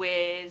do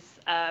with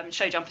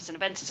show jumpers and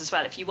eventers as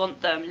well, if you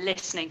want them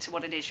listening to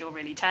what it is you're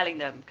really telling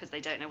them, because they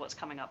don't know what's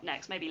coming up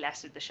next. Maybe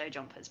less with the show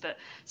jumpers, but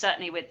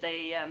certainly with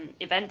the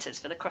eventers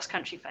for the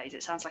cross-country phase,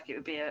 it sounds like it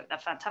would be a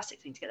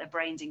fantastic thing to get their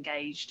brains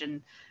engaged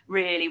and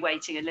really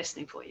waiting and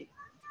listening for you.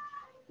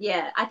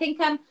 Yeah, I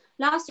think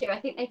last year, I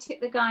think they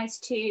took the guys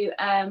to,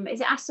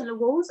 is it Aston Le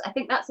Walls? I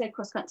think that's a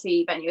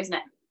cross-country venue, isn't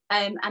it?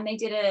 And they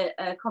did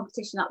a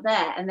competition up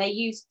there, and they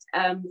used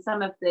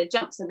some of the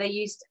jumps. So they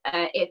used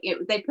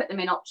they put them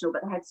in optional,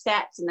 but they had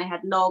steps and they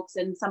had logs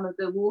and some of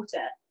the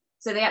water.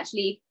 So they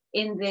actually,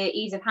 in the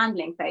ease of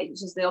handling phase,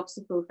 which is the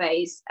obstacle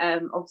phase,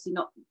 obviously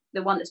not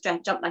the one that's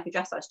judged like a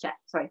dressage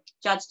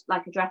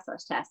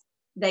test,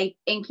 they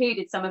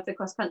included some of the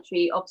cross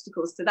country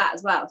obstacles to that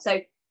as well.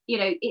 So you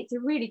know, it's a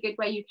really good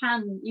way you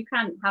can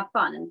have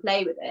fun and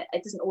play with it.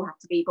 It doesn't all have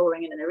to be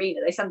boring in an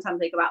arena. Sometimes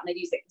they go out and they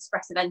use the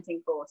express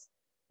eventing course.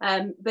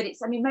 But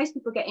it's, I mean, most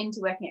people get into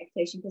working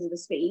equitation because of the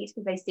speed,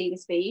 because they see the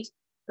speed,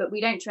 but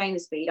we don't train the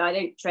speed. I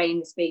don't train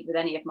the speed with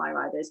any of my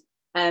riders,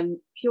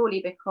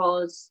 purely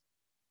because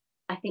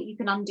I think you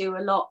can undo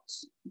a lot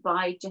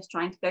by just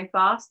trying to go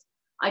fast.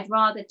 I'd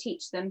rather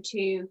teach them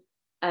to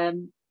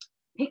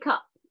pick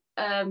up,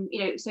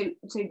 you know, so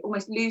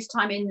almost lose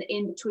time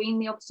in between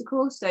the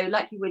obstacles. So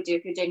like you would do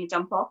if you're doing a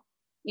jump off,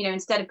 you know,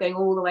 instead of going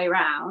all the way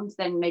around,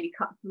 then maybe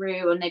cut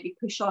through and maybe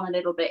push on a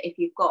little bit if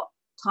you've got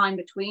time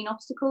between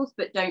obstacles,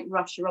 but don't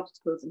rush your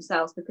obstacles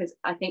themselves, because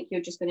I think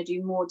you're just going to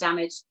do more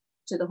damage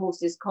to the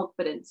horse's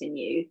confidence in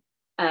you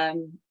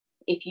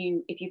if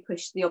you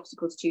push the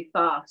obstacles too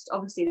fast.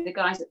 Obviously the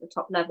guys at the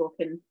top level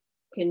can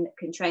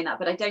train that,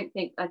 but I think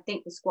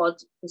the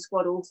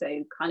squad also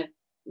kind of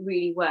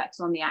really works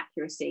on the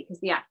accuracy, because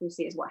the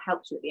accuracy is what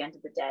helps you at the end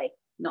of the day,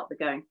 not the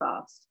going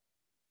fast.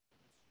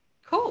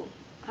 Cool,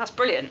 that's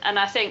brilliant. And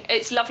I think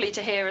it's lovely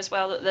to hear as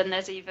well that then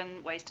there's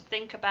even ways to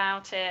think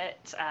about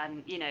it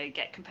and, you know,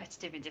 get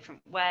competitive in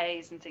different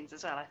ways and things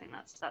as well. I think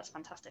that's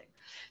fantastic.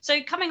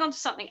 So coming on to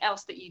something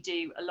else that you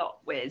do a lot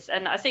with,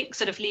 and I think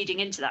sort of leading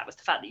into that was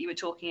the fact that you were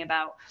talking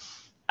about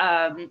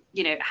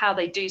you know, how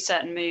they do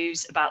certain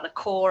moves, about the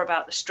core,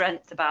 about the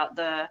strength, about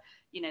the,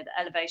 you know, the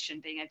elevation,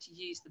 being able to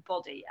use the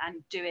body and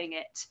doing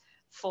it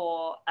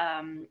for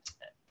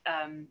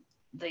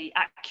the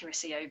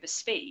accuracy over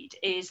speed,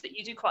 is that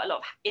you do quite a lot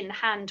of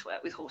in-hand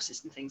work with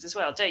horses and things as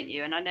well, don't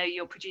you? And I know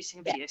you're producing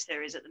a video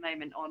series at the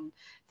moment on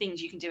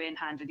things you can do in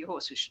hand with your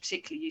horse, which is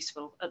particularly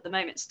useful at the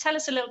moment. So tell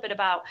us a little bit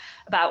about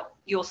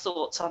your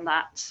thoughts on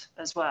that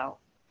as well.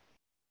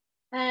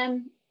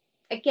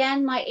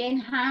 Again, my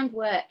in-hand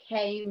work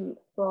came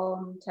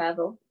from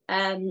Turville.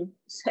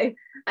 So,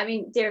 I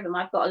mean, dear of them,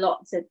 I've got a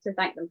lot to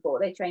thank them for.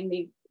 They trained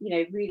me, you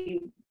know,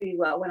 really, really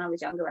well when I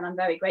was younger, and I'm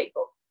very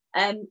grateful.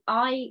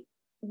 I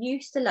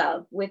used to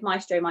love, with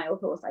Maestro, my old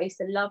horse, I used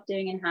to love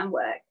doing in-hand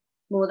work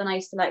more than I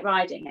used to like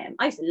riding him.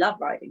 I used to love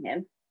riding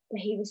him, but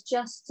he was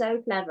just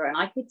so clever, and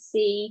I could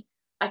see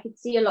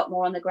a lot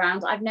more on the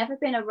ground. I've never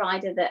been a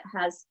rider that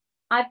has,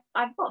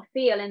 I've got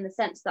feel in the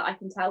sense that I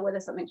can tell whether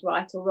something's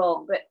right or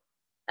wrong, but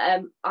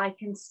I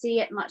can see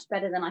it much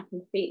better than I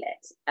can feel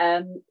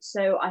it.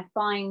 So I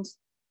find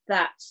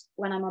that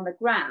when I'm on the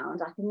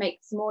ground, I can make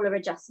smaller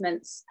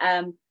adjustments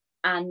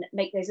and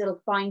make those little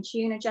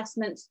fine-tune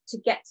adjustments to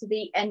get to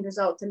the end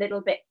result a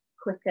little bit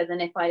quicker than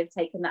if I'd have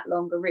taken that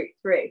longer route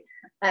through.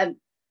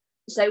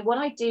 So what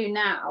I do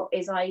now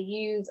is I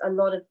use a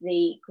lot of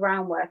the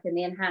groundwork and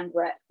the in-hand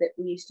work that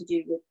we used to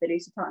do with the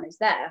Lusitanos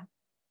there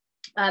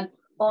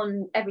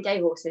on everyday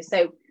horses.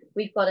 So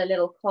we've got a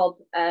little cob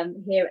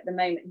here at the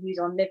moment who's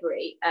on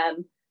livery,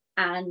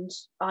 and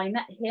I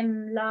met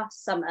him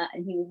last summer,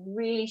 and he was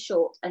really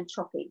short and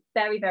choppy,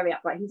 very, very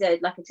upright. He's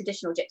like a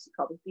traditional gypsy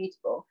cob, he's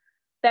beautiful,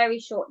 very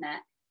short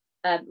neck,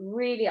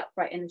 really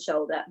upright in the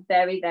shoulder,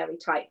 very, very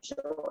tight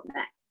short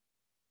neck.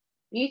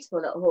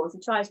 Beautiful little horse. He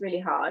tries really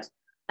hard.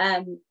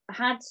 I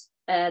had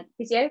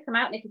physio come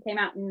out, Nikki came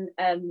out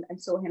and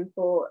saw him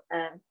for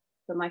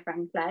my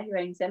friend Claire, who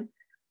owns him.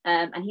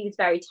 And he was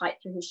very tight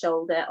through his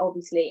shoulder,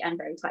 obviously, and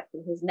very tight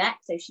through his neck.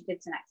 So she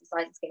did some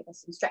exercises, gave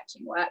us some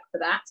stretching work for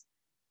that,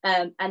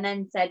 and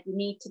then said we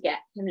need to get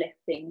him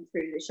lifting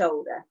through the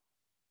shoulder.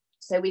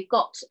 So we've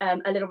got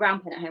a little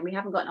round pen at home. We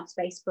haven't got enough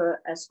space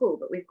for a school,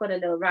 but we've got a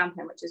little round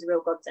pen, which is a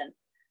real godsend.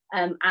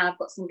 And I've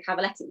got some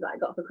cavaletti that I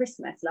got for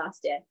Christmas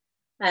last year.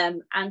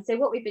 And so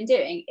what we've been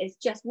doing is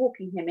just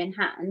walking him in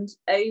hand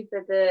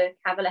over the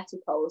cavaletti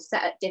poles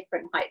set at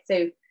different heights.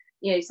 So,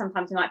 you know,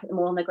 sometimes we might put them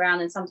all on the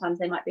ground and sometimes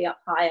they might be up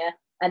higher,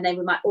 and then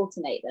we might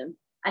alternate them.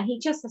 And he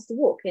just has to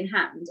walk in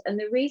hand. And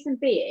the reason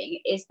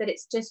being is that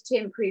it's just to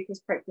improve his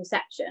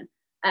proprioception.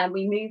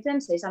 We move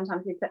them. So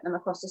sometimes we put them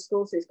across the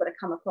school. So he's got to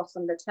come across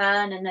on the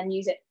turn and then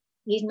use it.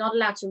 He's not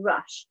allowed to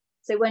rush.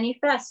 So when he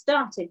first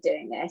started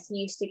doing this, he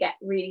used to get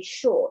really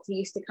short. He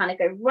used to kind of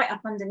go right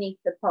up underneath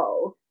the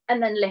pole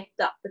and then lift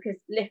up, because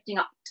lifting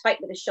up tight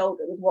with his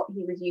shoulder was what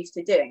he was used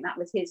to doing. That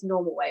was his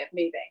normal way of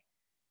moving.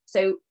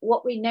 So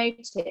what we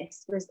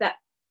noticed was that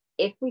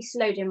if we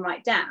slowed him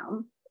right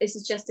down, this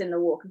is just in the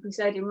walk, if we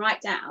slowed him right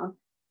down,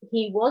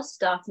 he was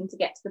starting to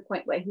get to the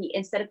point where he,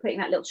 instead of putting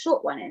that little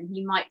short one in,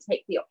 he might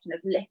take the option of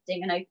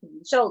lifting and opening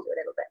the shoulder a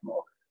little bit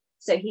more.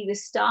 So he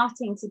was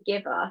starting to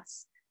give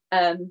us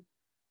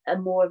a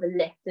more of a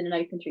lift and an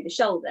open through the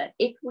shoulder.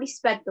 If we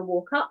sped the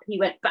walk up, he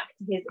went back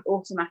to his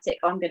automatic,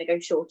 I'm going to go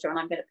shorter and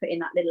I'm going to put in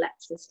that little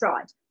extra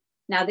stride.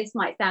 Now, this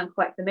might sound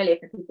quite familiar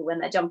for people when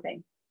they're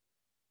jumping.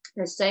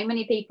 There's so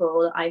many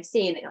people I've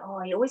seen that go,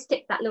 oh, he always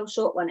sticks that little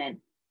short one in,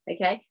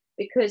 okay?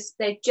 Because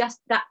they've just,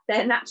 that's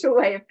their natural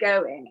way of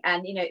going.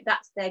 And, you know,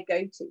 that's their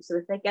go-to. So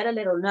if they get a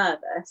little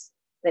nervous,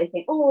 they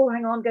think, oh,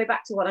 hang on, go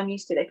back to what I'm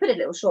used to. They put a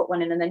little short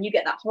one in and then you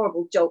get that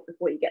horrible jolt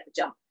before you get the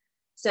jump.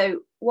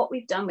 So what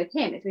we've done with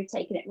him is we've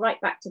taken it right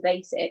back to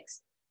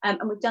basics. And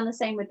we've done the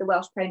same with the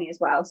Welsh pony as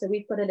well. So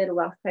we've got a little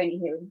Welsh pony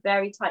here,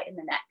 very tight in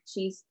the neck.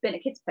 She's been a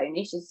kids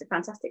pony. She's a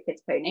fantastic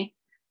kids pony.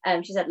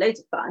 She's had loads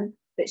of fun,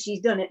 but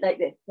she's done it like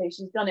this. So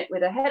she's done it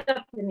with her head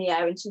up in the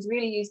air, and she's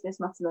really used this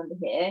muscle under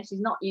here. She's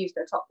not used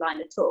her top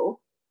line at all.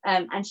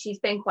 And she's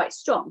been quite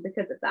strong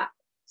because of that.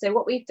 So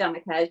what we've done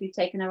with her is we've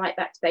taken her right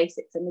back to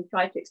basics, and we've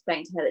tried to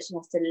explain to her that she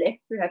has to lift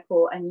through her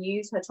core and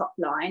use her top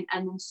line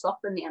and then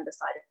soften the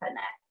underside of her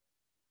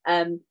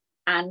neck.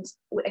 And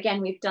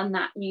again, we've done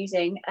that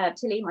using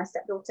Tilly, my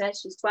stepdaughter.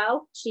 She's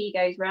 12. She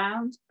goes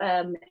round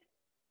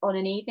on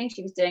an evening.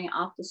 She was doing it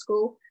after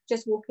school,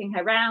 just walking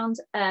her round.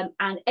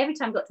 And every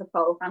time we got to a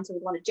pole, Fanta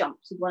would want to jump.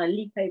 She'd want to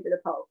leap over the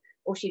pole,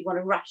 or she'd want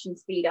to rush and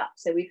speed up.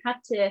 So we've had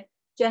to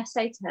just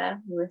say to her,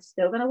 we're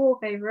still going to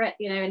walk over it,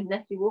 you know, and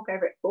unless you walk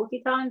over it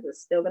 40 times, we're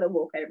still going to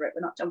walk over it.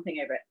 We're not jumping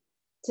over it.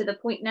 to the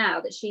point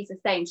now that she's the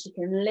same. She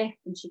can lift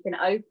and she can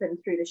open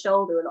through the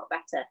shoulder a lot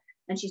better.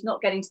 And she's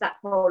not getting to that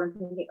pole and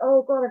thinking,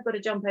 oh God, I've got to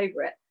jump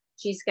over it.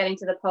 She's getting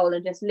to the pole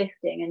and just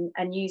lifting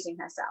and using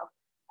herself.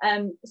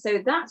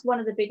 So that's one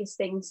of the biggest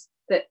things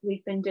that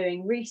we've been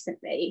doing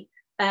recently.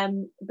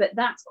 But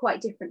that's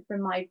quite different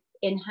from my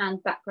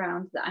in-hand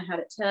background that I had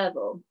at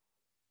Turville.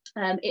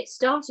 It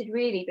started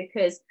really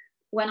because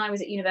when I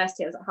was at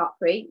university, I was at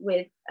Hartpury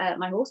with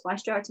my horse,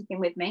 Maestro. I took him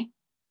with me.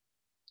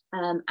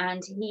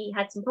 And he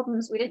had some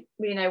problems. We didn't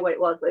really know what it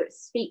was, whether it was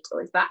his feet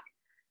or his back.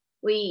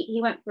 He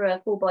went for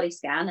a full body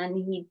scan and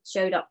he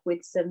showed up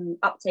with some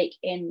uptake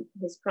in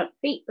his front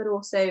feet, but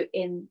also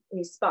in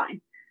his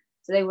spine.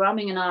 So they were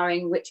umming and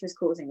ahhing which was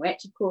causing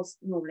which. Of course,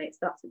 normally it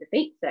starts with the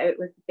feet, so it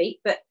was the feet.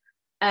 But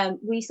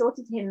we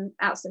sorted him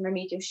out some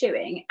remedial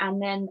shoeing,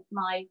 and then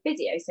my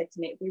physio said to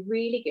me, it'd be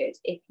really good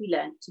if he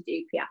learned to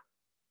do piaffe.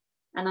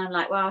 And I'm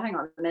like, well, hang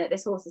on a minute,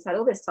 this horse has had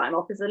all this time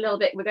off. There's a little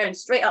bit, we're going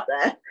straight up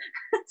there,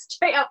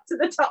 straight up to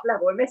the top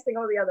level. We're missing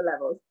all the other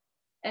levels.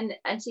 And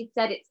she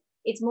said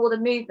it's more the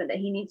movement that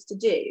he needs to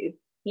do.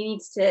 He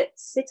needs to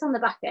sit on the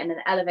back end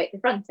and elevate the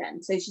front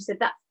end. So she said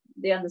that's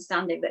the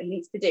understanding that he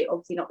needs to do,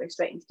 obviously not go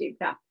straight into do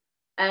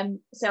piaffe.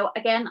 So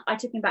again, I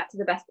took him back to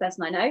the best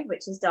person I know,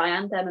 which is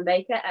Diane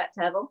Baker at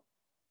Turville,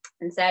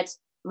 and said,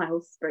 my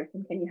horse is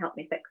broken, can you help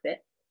me fix it?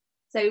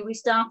 So we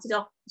started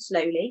off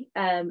slowly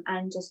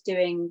and just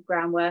doing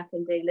groundwork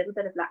and doing a little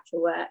bit of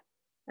lateral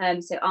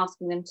work. So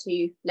asking them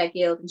to leg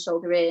yield and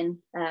shoulder in,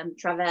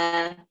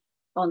 travers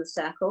on the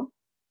circle.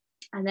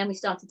 And then we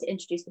started to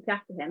introduce the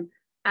piaffe to him.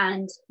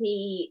 And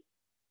he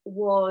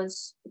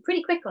was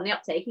pretty quick on the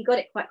uptake. He got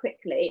it quite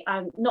quickly,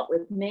 not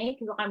with me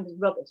because I was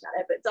rubbish at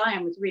it, but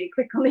Diane was really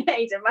quick on the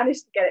aid and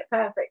managed to get it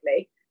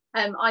perfectly.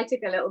 I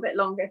took a little bit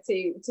longer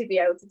to be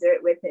able to do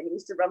it with him. He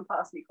used to run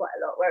past me quite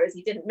a lot, whereas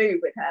he didn't move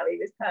with her. He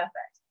was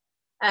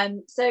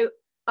perfect. So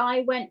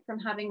I went from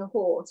having a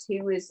horse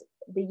who was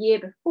the year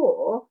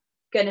before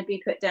going to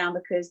be put down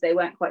because they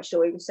weren't quite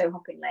sure, he was so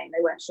hopping lame,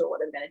 they weren't sure what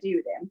they were going to do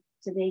with him,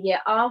 to the year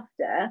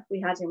after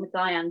we had him with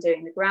Diane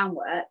doing the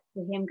groundwork,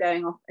 to him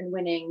going off and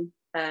winning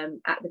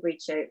at the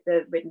breed show,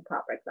 the ridden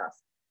partbred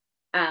class.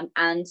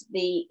 And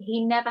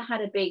he never had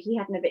he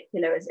had an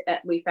navicular, as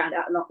we found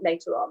out a lot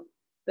later on,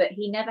 but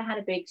he never had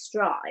a big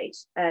stride.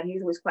 He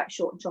was always quite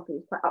short and choppy, he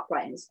was quite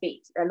upright in his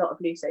feet. A lot of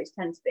Lusos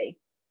tend to be.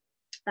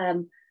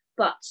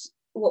 But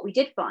what we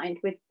did find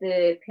with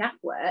the piaffe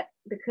work,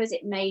 because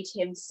it made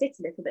him sit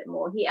a little bit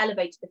more, he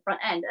elevated the front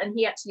end, and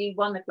he actually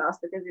won the class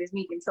because of his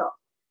medium trot,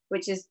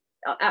 which is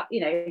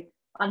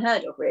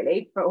unheard of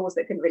really for a horse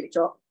that couldn't really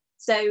trot.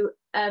 So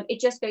it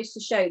just goes to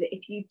show that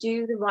if you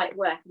do the right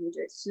work and you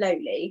do it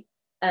slowly,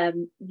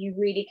 you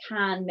really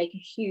can make a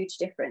huge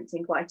difference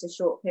in quite a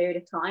short period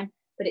of time.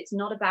 But it's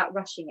not about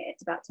rushing it,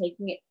 it's about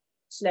taking it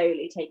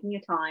slowly, taking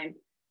your time,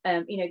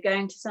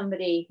 going to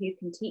somebody who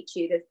can teach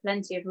you. There's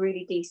plenty of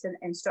really decent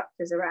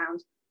instructors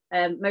around.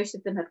 Most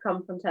of them have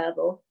come from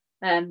Turville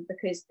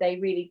because they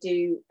really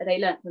do, they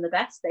learnt from the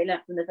best. They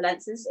learnt from the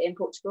Valences in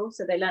Portugal,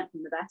 so they learnt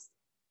from the best.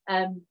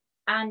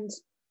 And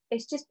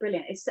it's just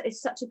brilliant.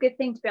 It's such a good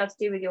thing to be able to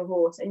do with your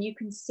horse, and you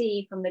can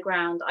see from the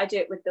ground. I do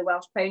it with the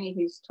Welsh pony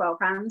who's 12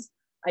 hands.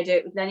 I do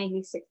it with Lenny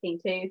who's 16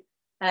 too.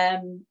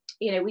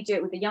 We do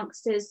it with the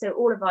youngsters. So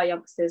all of our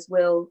youngsters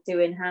will do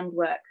in hand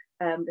work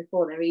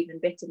before they're even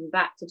bitten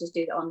back, to just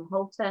do that on the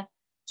halter,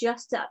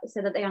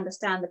 so that they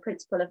understand the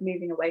principle of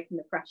moving away from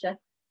the pressure.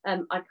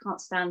 I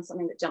can't stand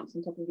something that jumps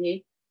on top of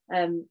you.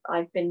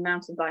 I've been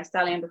mounted by a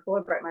stallion before,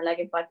 I broke my leg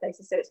in 5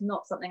 places, so it's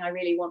not something I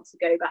really want to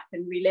go back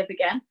and relive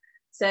again.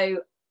 So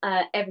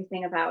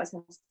everything of ours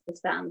has to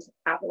stand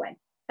out the way.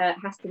 It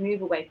has to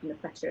move away from the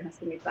pressure, it has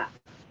to move back.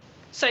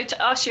 So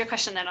to ask you a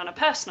question then on a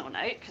personal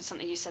note, because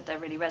something you said there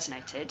really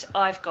resonated,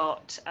 I've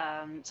got,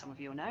 some of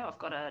you will know, I've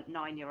got a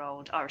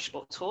 9-year-old Irish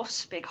sports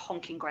horse, big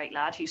honking great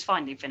lad who's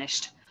finally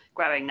finished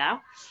growing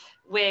now.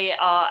 We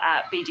are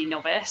at BD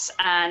novice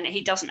and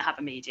he doesn't have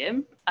a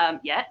medium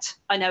yet.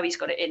 I know he's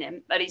got it in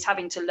him, but he's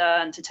having to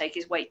learn to take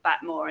his weight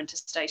back more and to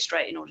stay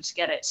straight in order to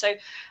get it. So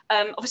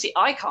obviously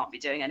I can't be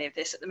doing any of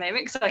this at the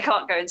moment because I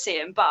can't go and see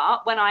him.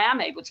 But when I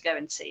am able to go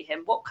and see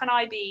him, what can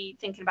I be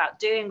thinking about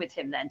doing with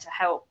him then to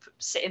help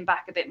sit him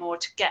back a bit more,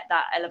 to get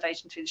that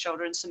elevation through the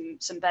shoulder and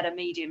some better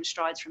medium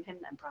strides from him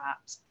then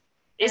perhaps?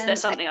 Is there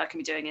something I can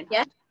be doing in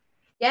hand?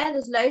 Yeah,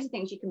 there's loads of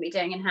things you can be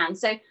doing in hand.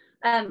 So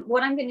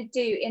what I'm going to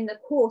do in the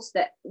course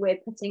that we're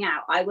putting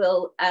out, I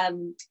will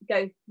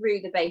go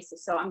through the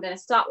basis. So I'm going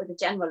to start with the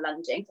general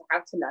lunging, so how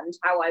to lunge,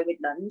 how I would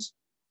lunge.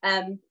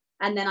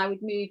 And then I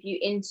would move you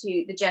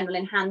into the general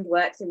in-hand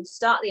work. So we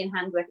start the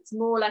in-hand work. It's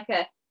more like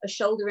a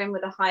shoulder in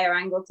with a higher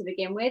angle to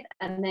begin with.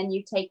 And then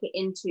you take it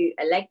into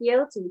a leg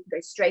yield. So you can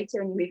go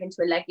straighter and you move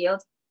into a leg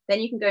yield.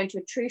 Then you can go into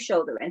a true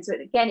shoulder in. So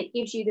again, it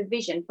gives you the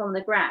vision from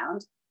the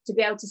ground to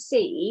be able to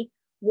see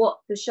what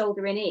the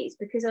shoulder in is,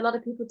 because a lot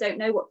of people don't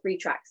know what 3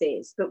 tracks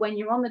is, but when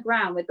you're on the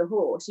ground with the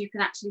horse, you can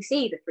actually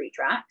see the 3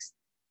 tracks,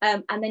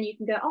 and then you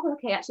can go, oh,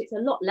 okay, actually it's a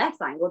lot less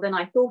angle than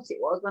I thought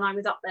it was when I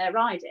was up there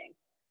riding.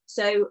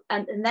 So,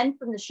 and then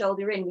from the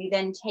shoulder in, we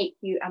then take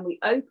you and we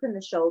open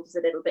the shoulders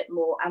a little bit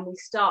more, and we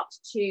start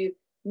to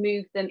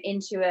move them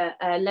into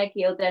a leg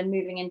yield, then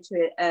moving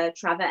into a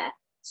travers.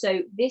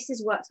 So this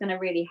is what's going to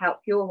really help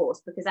your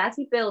horse, because as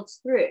he builds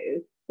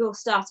through, you're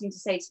starting to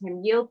say to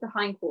him, yield the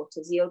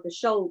hindquarters, yield the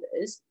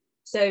shoulders.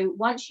 So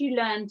once you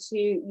learn to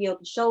yield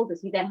the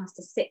shoulders, he then has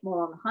to sit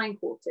more on the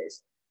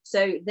hindquarters.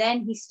 So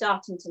then he's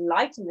starting to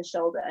lighten the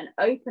shoulder and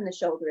open the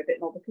shoulder a bit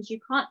more, because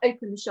you can't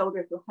open the shoulder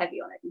if you're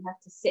heavy on it. You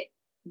have to sit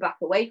back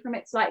away from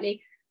it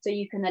slightly, so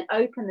you can then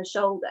open the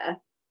shoulder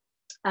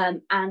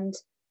and,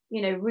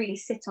 you know, really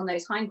sit on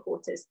those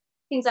hindquarters.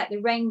 Things like the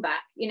rein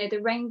back, you know,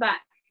 the rein back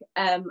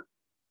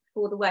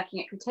for the working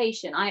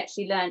equitation, I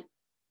actually learned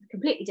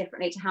completely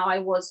differently to how I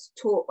was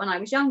taught when I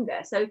was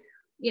younger. So,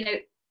 you know,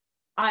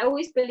 I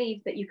always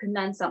believe that you can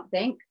learn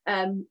something,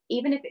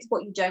 even if it's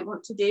what you don't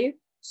want to do.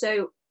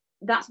 So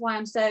that's why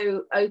I'm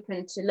so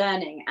open to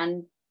learning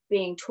and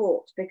being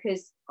taught,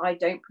 because I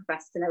don't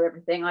profess to know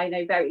everything. I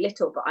know very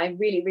little, but I'm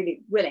really,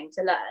 really willing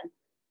to learn.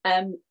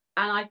 And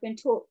I've been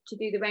taught to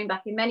do the rein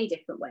back in many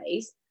different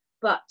ways.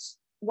 But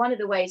one of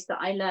the ways that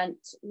I learned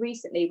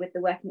recently with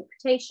the working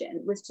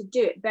equitation was to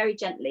do it very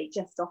gently,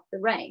 just off the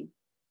rein.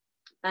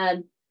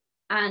 And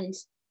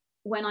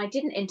when I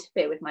didn't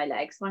interfere with my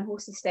legs, my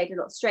horses stayed a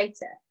lot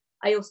straighter.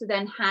 I also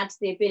then had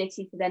the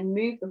ability to then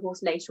move the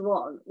horse later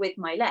on with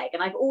my leg.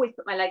 And I've always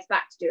put my legs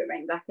back to do a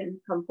rein back and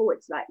come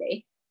forward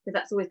slightly, because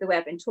that's always the way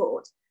I've been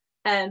taught.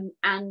 And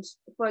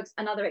for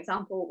another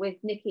example, with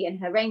Nikki and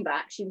her rein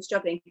back, she was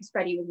struggling because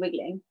Freddie was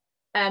wiggling.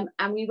 And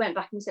we went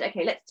back and said,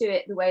 okay, let's do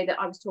it the way that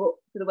I was taught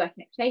for the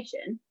working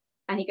equitation.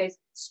 And he goes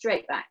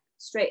straight back,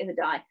 straight as a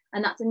die.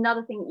 And that's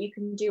another thing that you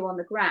can do on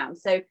the ground.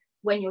 So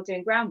when you're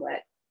doing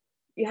groundwork,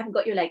 you haven't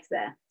got your legs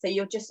there. So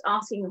you're just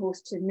asking the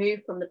horse to move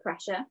from the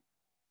pressure,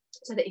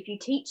 so that if you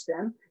teach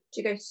them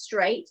to go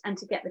straight and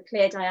to get the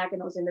clear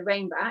diagonals in the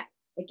rein back,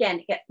 again,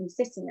 it gets them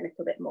sitting a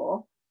little bit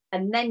more.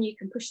 And then you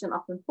can push them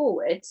up and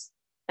forwards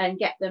and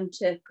get them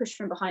to push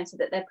from behind, so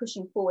that they're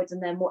pushing forwards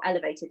and they're more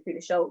elevated through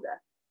the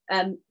shoulder.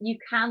 You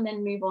can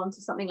then move on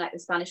to something like the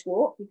Spanish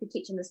walk. You could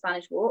teach them the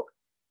Spanish walk.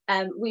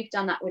 We've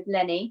done that with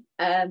Lenny,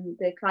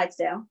 the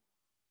Clydesdale,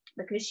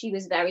 because she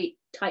was very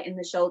tight in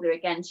the shoulder.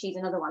 Again, she's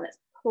another one that's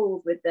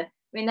pulled with the, I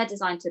mean, they're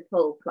designed to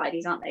pull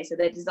Clydes, aren't they? So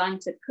they're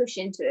designed to push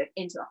into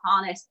a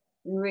harness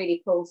and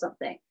really pull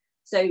something.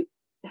 So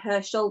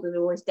her shoulders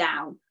are always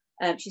down.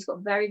 She's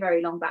got very,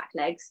 very long back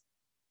legs.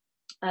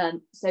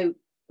 So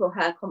for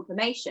her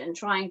conformation,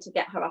 trying to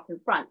get her up in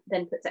front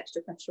then puts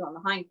extra pressure on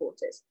the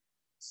hindquarters.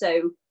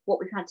 So what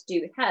we've had to do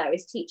with her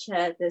is teach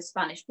her the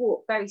Spanish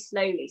walk very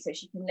slowly, so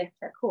she can lift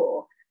her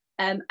core.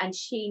 And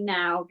she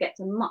now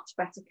gets a much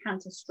better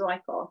canter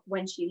strike off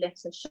when she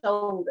lifts her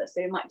shoulder.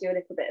 So we might do a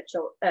little bit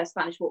of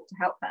Spanish walk to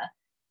help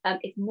her.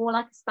 It's more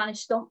like a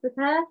Spanish stomp with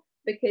her,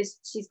 because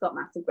she's got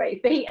massive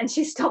great feet and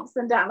she stomps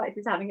them down like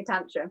she's having a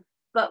tantrum.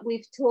 But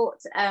we've taught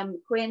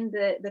Quinn,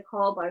 the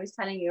cob I was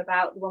telling you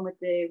about, the one with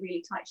the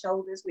really tight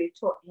shoulders, we've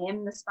taught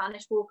him the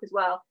Spanish walk as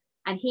well.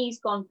 And he's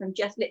gone from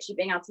just literally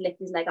being able to lift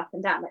his leg up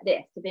and down like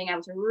this to being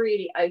able to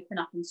really open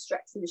up and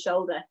stretch through the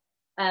shoulder.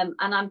 And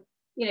I'm,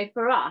 you know,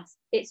 for us,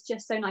 it's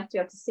just so nice to be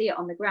able to see it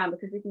on the ground,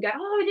 because we can go,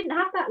 oh, we didn't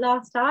have that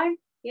last time.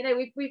 You know,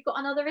 we've got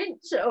another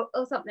inch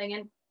or something.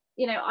 And,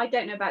 you know, I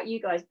don't know about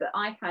you guys, but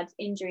I've had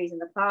injuries in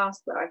the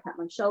past where I've had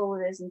my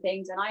shoulders and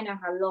things, and I know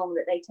how long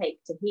that they take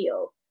to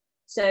heal.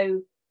 So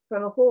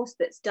from a horse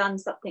that's done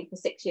something for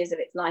 6 years of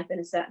its life in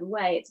a certain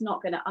way, it's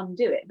not going to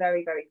undo it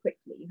very, very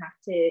quickly. You have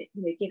to, you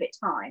know, give it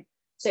time.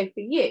 So for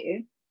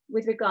you,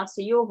 with regards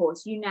to your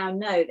horse, you now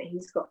know that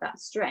he's got that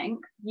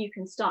strength. You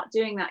can start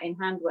doing that in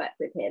handwork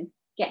with him,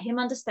 get him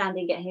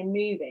understanding, get him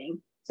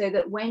moving, so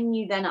that when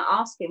you then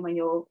ask him, when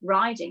you're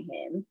riding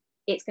him,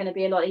 it's going to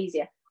be a lot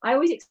easier. I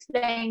always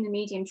explain the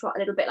medium trot a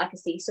little bit like a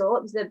seesaw.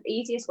 It was the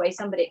easiest way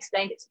somebody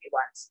explained it to me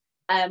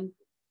once.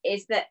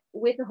 Is that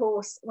with a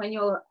horse, when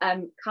you're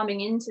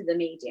coming into the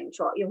medium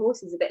trot, your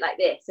horse is a bit like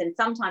this, and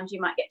sometimes you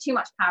might get too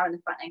much power and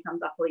the front end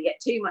comes up, or you get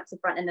too much the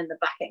front end and the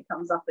back end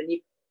comes up, and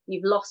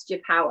you've lost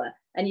your power,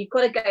 and you've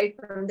got to go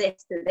from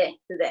this to this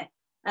to this.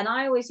 And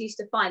I always used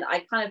to find that I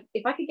kind of,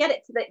 if I could get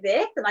it to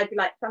this, and I'd be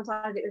like,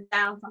 sometimes it was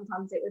down,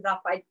 sometimes it was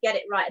up, I'd get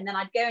it right, and then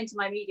I'd go into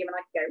my medium and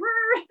I'd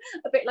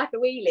go a bit like a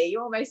wheelie.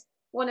 You almost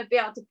want to be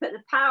able to put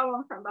the power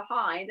on from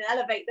behind and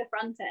elevate the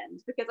front end,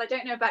 because I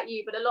don't know about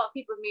you, but a lot of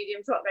people with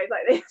medium trot goes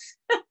like this.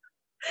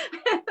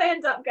 They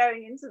end up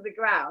going into the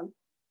ground.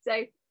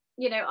 So,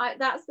 you know,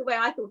 that's the way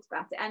I thought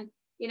about it. And,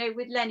 you know,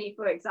 with Lenny,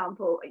 for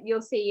example,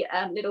 you'll see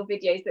little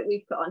videos that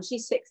we've put on.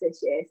 She's 6 this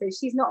year, so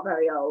she's not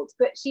very old,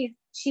 but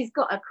she's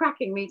got a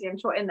cracking medium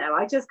trot in there.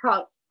 I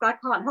can't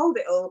hold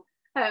it all.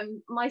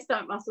 My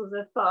stomach muscles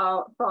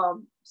are far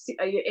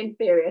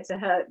inferior to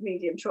her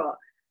medium trot.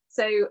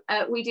 So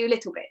we do a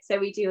little bit. So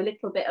we do a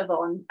little bit of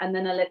on, and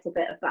then a little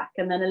bit of back,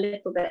 and then a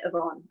little bit of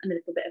on and a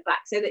little bit of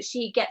back, so that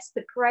she gets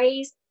the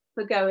praise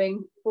for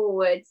going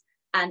forwards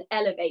and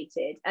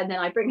elevated. And then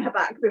I bring her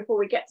back before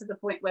we get to the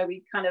point where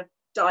we kind of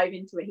dive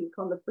into a heap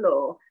on the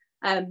floor.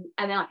 And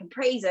then I can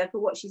praise her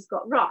for what she's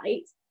got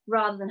right.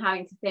 rather than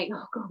having to think,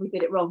 oh God, we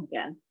did it wrong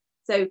again.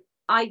 So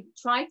I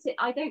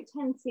don't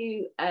tend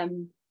to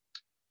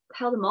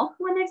tell them off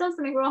when they've done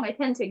something wrong. I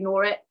tend to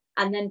ignore it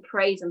and then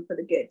praise them for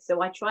the good.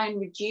 So I try and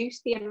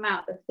reduce the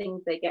amount of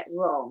things they get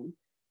wrong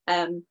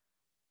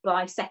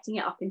by setting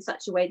it up in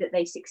such a way that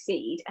they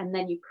succeed, and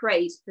then you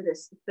praise for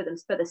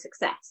the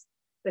success.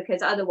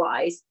 Because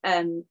otherwise,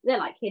 they're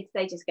like kids;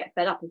 they just get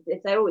fed up.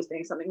 If they're always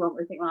doing something wrong,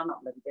 they think, "Well, I'm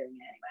not bloody doing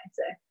it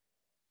anyway."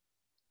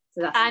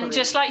 So that's and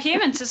just like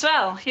humans as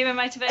well, human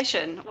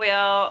motivation.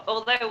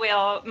 Although we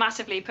are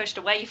massively pushed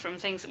away from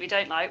things that we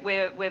don't like,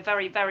 we're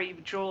very, very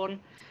drawn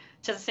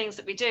to the things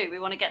that we do. We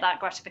want to get that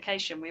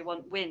gratification. We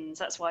want wins.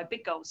 That's why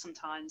big goals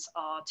sometimes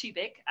are too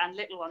big, and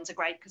little ones are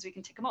great because we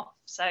can tick them off.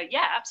 So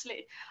yeah,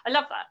 absolutely. I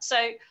love that.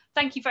 So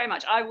thank you very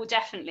much. I will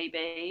definitely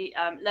be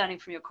learning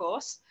from your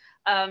course.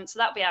 So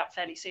that'll be out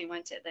fairly soon,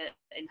 won't it? The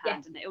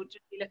Inhand, and it'll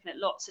just be looking at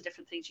lots of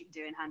different things you can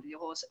do in hand with your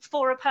horse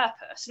for a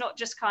purpose, not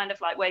just kind of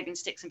like waving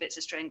sticks and bits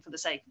of string for the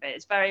sake of it.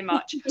 It's very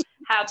much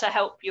how to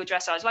help your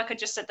dressage, like I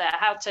just said there,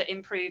 how to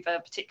improve a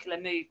particular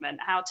movement,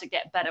 how to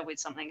get better with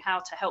something, how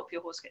to help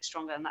your horse get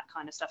stronger, and that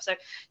kind of stuff. So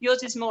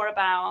yours is more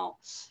about,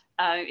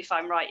 if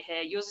I'm right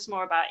here, yours is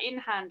more about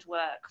in-hand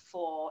work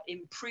for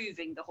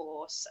improving the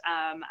horse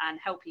and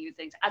helping you with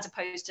things, as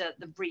opposed to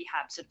the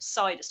rehab sort of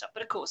side of stuff.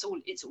 But of course,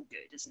 it's all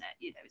good, isn't it?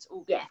 You know, it's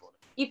all good for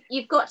them.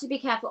 You've got to be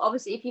careful.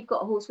 Obviously, if you've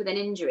got a horse with an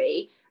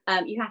injury,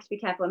 you have to be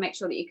careful and make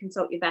sure that you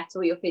consult your vet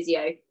or your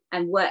physio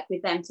and work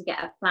with them to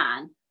get a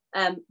plan.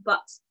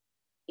 But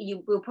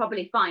you will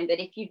probably find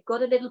that if you've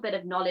got a little bit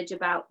of knowledge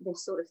about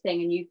this sort of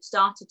thing and you've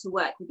started to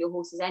work with your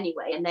horses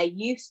anyway, and they're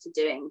used to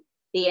doing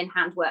the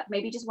in-hand work,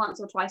 maybe just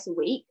once or twice a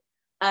week,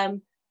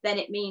 then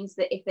it means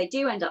that if they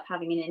do end up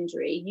having an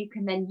injury, you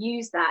can then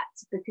use that,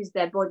 because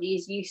their body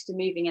is used to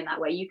moving in that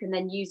way. You can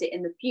then use it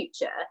in the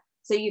future.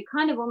 So you're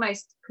kind of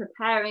almost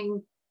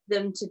preparing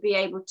them to be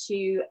able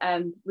to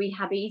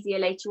rehab easier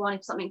later on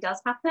if something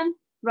does happen,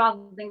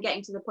 rather than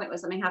getting to the point where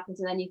something happens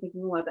and then you're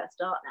thinking, oh, I better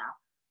start now.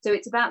 So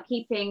it's about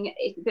keeping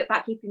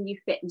you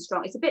fit and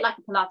strong. It's a bit like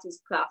a Pilates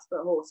class for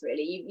a horse,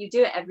 really. You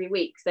do it every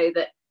week so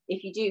that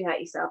if you do hurt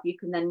yourself, you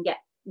can then get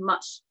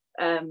much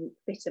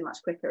fitter much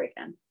quicker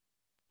again.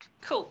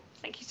 Cool,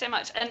 thank you so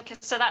much. And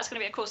so that's going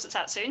to be a course that's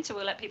out soon, so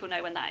we'll let people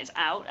know when that is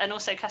out. And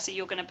also, Cassy,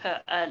 you're going to put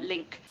a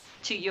link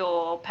to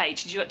your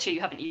page. You've got two,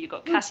 haven't you? You've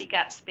got Cassy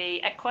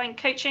Gadsby Equine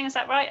Coaching, is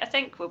that right? I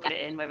think we'll put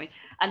it in, won't we?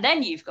 And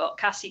then you've got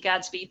Cassy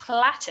Gadsby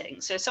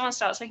Plaiting. So if someone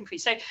starts looking for you,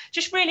 so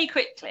just really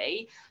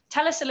quickly,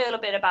 tell us a little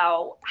bit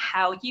about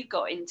how you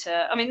got into,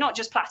 I mean, not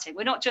just plaiting,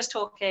 we're not just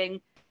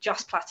talking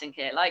just plaiting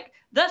here, like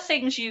the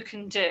things you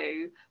can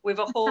do with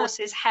a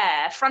horse's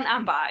hair front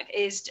and back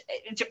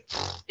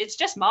it's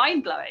just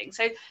mind-blowing.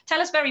 So tell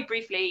us very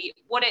briefly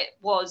what it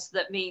was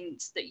that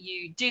means that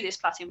you do this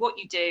plaiting, what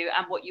you do,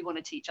 and what you want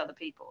to teach other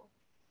people.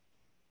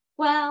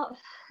 Well,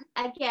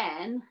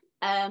 again,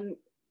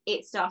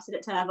 it started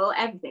at Turville.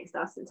 Everything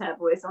started at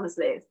Turville. It's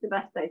the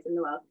best place in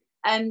the world.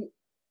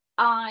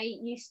 I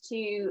used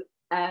to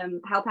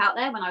help out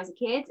there when I was a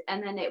kid,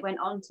 and then it went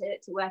on to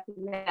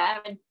working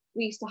there, and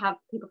we used to have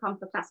people come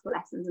for classical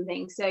lessons and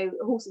things, so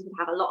horses would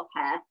have a lot of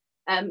hair.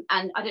 And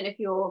I don't know if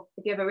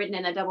you've ever ridden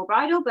in a double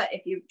bridle, but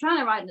if you're trying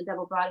to ride in a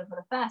double bridle for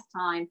the first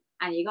time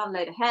and you got a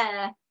load of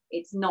hair,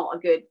 it's not a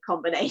good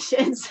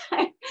combination.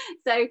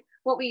 So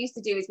what we used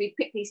to do is we'd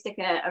quickly stick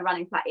a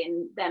running plait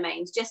in their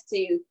manes, just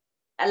to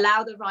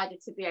allow the rider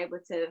to be able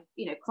to,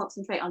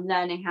 concentrate on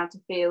learning how to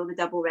feel the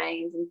double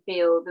reins and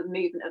feel the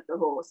movement of the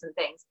horse and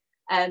things,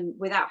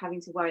 without having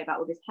to worry about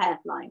all this hair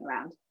flying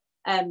around,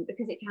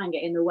 because it can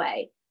get in the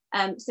way.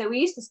 So we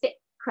used to stick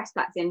crest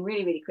plaits in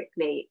really, really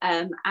quickly.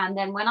 And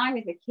then when I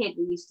was a kid,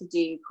 we used to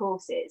do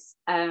courses.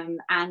 And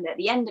at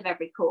the end of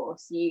every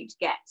course, you'd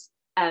get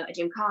a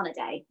gymkhana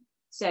day.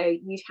 So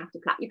you'd have to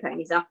plait your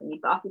ponies up, and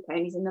you'd bath your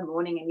ponies in the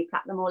morning and you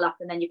plait them all up.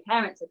 And then your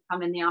parents would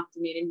come in the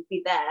afternoon and you'd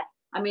be there.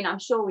 I mean, I'm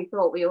sure we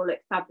thought we all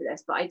looked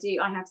fabulous, but I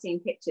have seen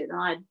pictures and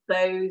I had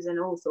bows and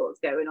all sorts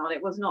going on.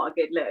 It was not a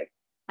good look.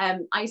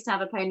 I used to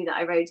have a pony that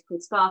I rode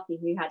called Sparky,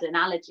 who had an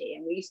allergy,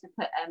 and we used to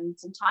put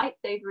some tights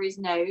over his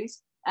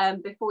nose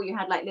before you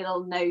had like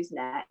little nose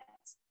nets.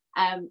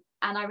 And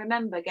I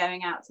remember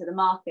going out to the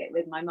market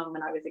with my mum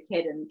when I was a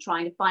kid and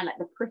trying to find like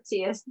the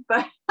prettiest,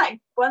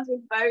 like ones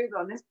with bows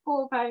on, this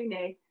poor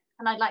pony,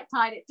 and I'd like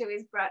tied it to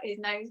his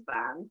nose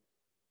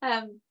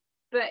band.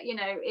 But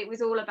it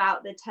was all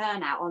about the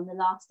turnout on the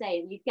last day,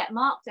 and you'd get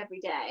marked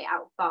every day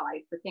out of 5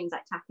 for things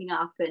like tacking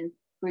up and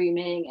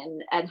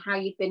grooming and how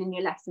you'd been in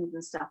your lessons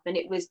and stuff. And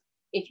it was,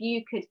 if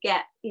you could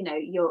get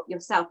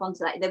yourself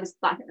onto that, there was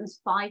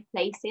 5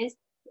 places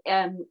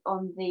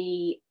on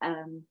the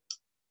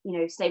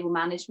stable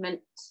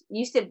management. You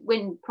used to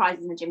win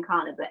prizes in the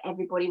gymkhana, but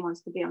everybody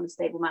wants to be on the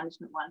stable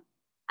management one.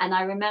 And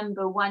I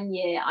remember one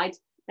year I'd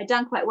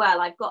done quite well.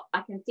 I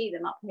can see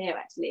them up here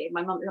actually.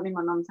 I'm in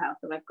my mum's house,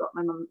 and I've got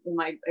my mum with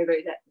my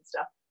rosettes and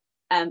stuff.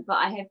 But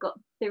I have got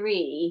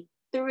three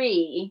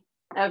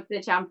of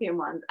the champion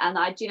ones, and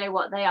do you know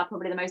what? They are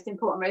probably the most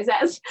important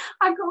rosettes.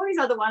 I've got all these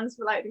other ones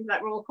for like things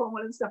like Royal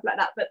Cornwall and stuff like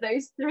that, but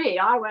those 3,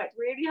 I worked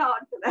really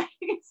hard for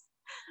those.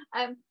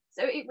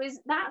 So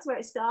that's where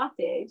it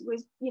started,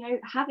 was, you know,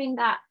 having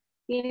that,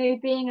 you know,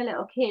 being a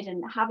little kid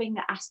and having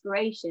the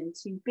aspiration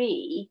to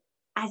be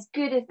as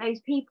good as those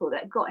people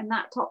that got in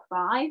that top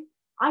 5.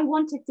 I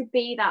wanted to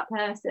be that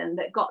person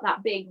that got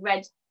that big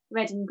red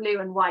and blue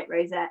and white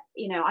rosette.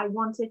 You know, I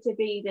wanted to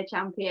be the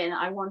champion.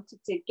 I wanted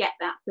to get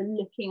that for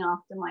looking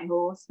after my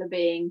horse, for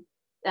being,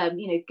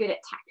 you know, good at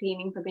tack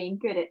cleaning, for being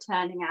good at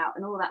turning out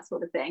and all that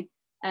sort of thing.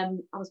 I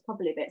was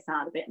probably a bit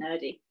sad, a bit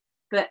nerdy.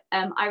 But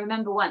I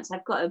remember once,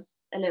 I've got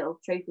a little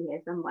trophy here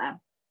somewhere.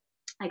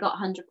 I got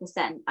 100%.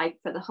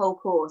 For the whole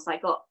course, I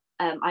got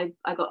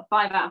I got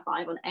 5 out of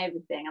 5 on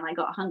everything, and I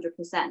got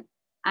 100%.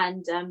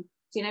 And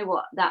do you know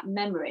what? That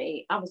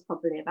memory, I was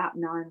probably about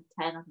 9,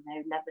 10, I don't know,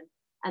 11,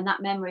 and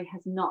that memory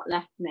has not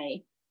left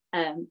me.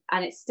 And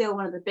it's still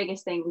one of the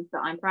biggest things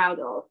that I'm proud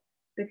of,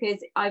 because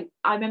I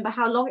remember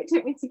how long it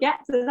took me to get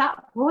to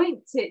that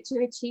point,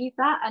 to achieve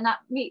that. And that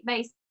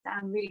may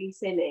sound really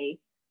silly,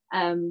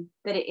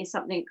 that it is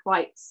something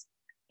quite,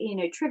 you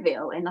know,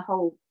 trivial in the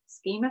whole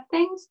scheme of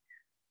things,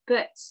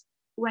 but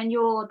when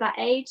you're that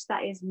age,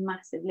 that is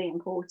massively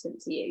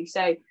important to you.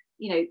 So,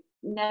 you know,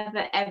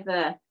 never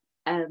ever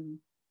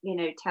you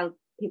know, tell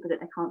people that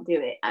they can't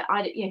do it.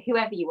 You know,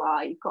 whoever you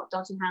are, you've got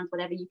dodgy hands,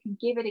 whatever, you can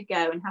give it a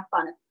go and have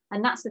fun.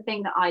 And that's the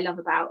thing that I love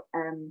about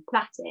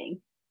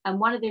plaiting. And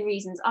one of the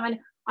reasons, I mean,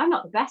 I'm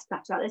not the best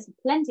platter. There's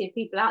plenty of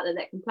people out there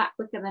that can plait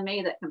quicker than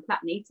me, that can plait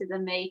neater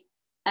than me,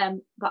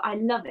 but I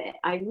love it.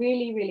 I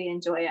really, really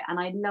enjoy it, and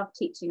I love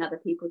teaching other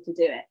people to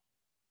do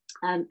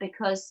it,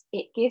 because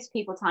it gives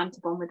people time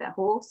to bond with their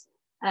horse.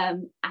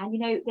 And you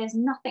know, there's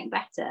nothing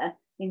better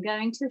than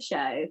going to a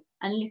show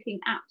and looking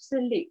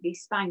absolutely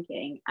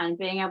spanking and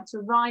being able to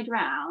ride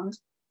around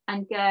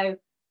and go,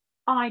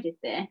 I did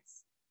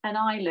this and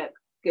I look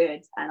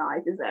good and I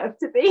deserve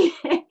to be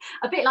here.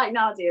 A bit like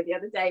Nadia the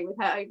other day with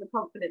her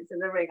overconfidence in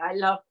the ring. I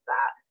loved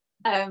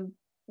that.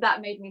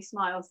 That made me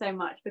smile so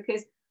much,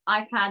 because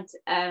I've had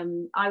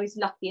I was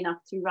lucky enough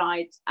to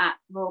ride at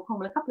Royal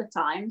Cornwall a couple of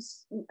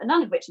times,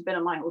 none of which have been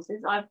on my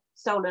horses. I've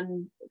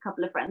stolen a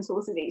couple of friends'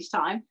 horses each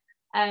time.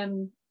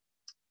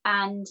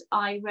 And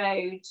I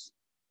rode,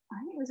 I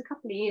think it was a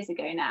couple of years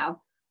ago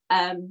now,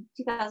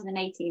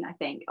 2018, I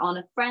think, on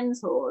a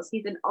friend's horse.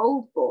 He's an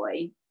old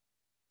boy.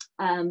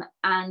 And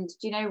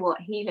do you know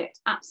what? He looked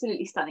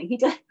absolutely stunning.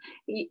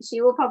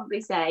 She will probably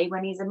say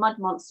when he's a mud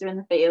monster in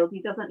the field,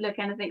 he doesn't look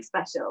anything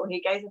special.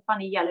 He goes a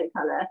funny yellow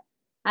colour,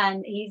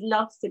 and he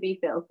loves to be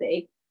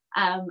filthy.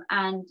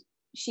 And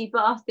she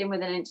bathed him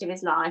within an inch of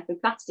his life. We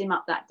plaited him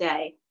up that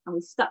day, and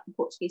we stuck the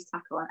Portuguese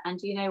tack on. And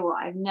do you know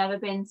what? I've never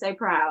been so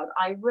proud.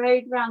 I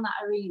rode around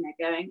that arena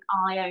going,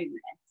 I own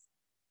this,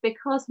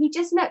 because he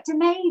just looked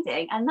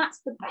amazing. And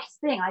that's the best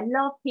thing. I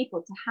love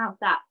people to have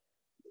that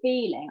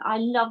feeling. I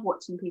love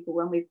watching people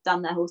when we've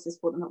done their horses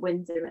for them at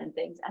Windsor and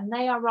things, and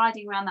they are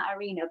riding around that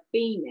arena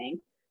beaming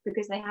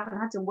because they haven't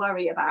had to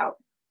worry about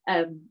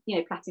you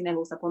know, plaiting their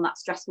horse up on that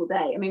stressful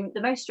day. I mean,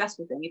 the most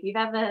stressful thing, if you've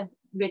ever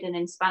ridden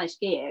in Spanish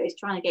gear, is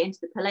trying to get into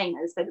the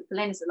polenas. So the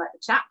polenas are like the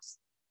chaps,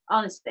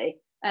 honestly.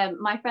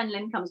 My friend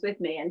Lynn comes with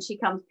me, and she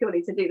comes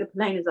purely to do the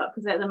polenas up,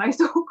 because they're the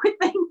most awkward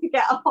thing to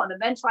get up on,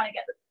 and then trying to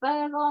get the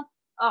spurs on.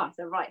 Oh, it's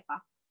a right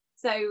faff.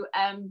 So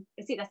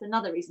you see, that's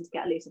another reason to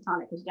get a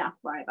Lusitano, because you don't have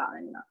to worry about it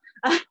anymore.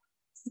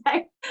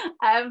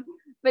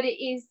 But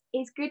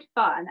it's good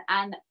fun.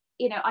 And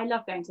you know, I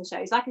love going to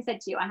shows. Like I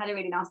said to you, I had a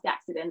really nasty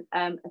accident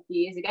a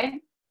few years ago,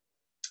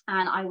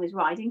 and I was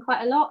riding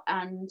quite a lot,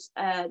 and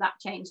that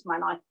changed my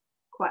life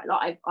quite a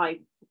lot. I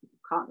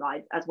can't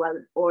ride as well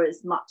or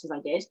as much as I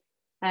did.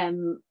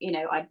 You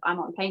know, I'm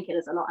on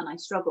painkillers a lot, and I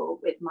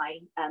struggle with my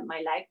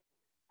my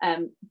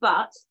leg.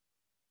 But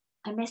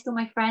I missed all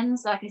my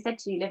friends. Like I said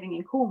to you, living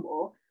in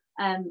Cornwall,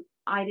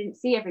 I didn't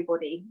see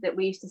everybody that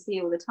we used to see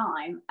all the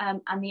time.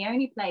 And the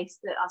only place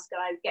that us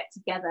guys get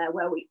together,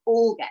 where we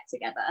all get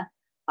together,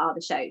 are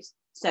the shows.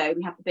 So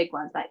we have the big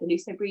ones like the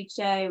Luso Breed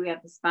show, we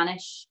have the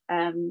Spanish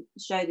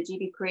show, the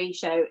GB Prix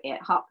show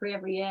at Hartpury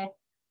every year.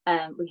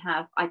 We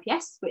have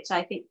IPS, which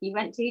I think you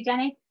went to,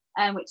 Jenny,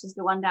 which is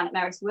the one down at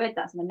Merris Wood.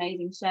 That's an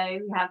amazing show.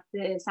 We have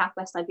the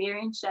Southwest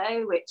Iberian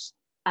show, which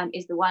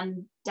is the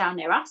one down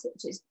near us,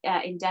 which is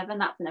in Devon.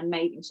 That's an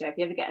amazing show. If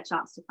you ever get a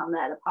chance to come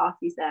there, the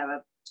parties there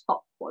are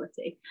top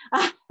quality.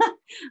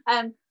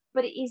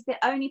 But it is the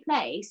only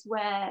place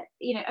where,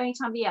 you know, only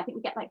time of the year, I think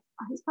we get like,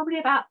 it's probably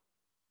about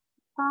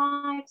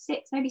 5,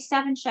 6, maybe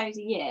 7 shows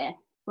a year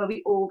where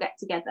we all get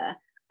together.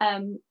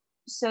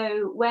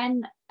 So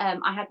when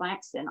I had my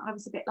accident, I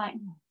was a bit like,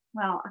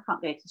 well, I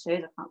can't go to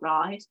shows, I can't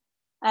ride.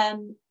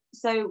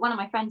 So one of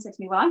my friends said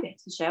to me, well, I'm going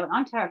to the show and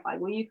I'm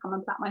terrified, will you come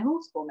and plait my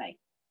horse for me?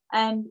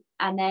 And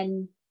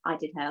then I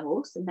did her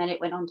horse, and then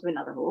it went on to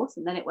another horse,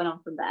 and then it went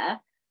on from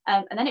there.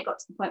 And then it got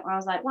to the point where I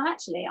was like, well,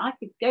 actually, I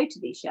could go to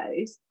these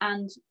shows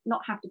and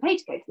not have to pay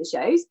to go to the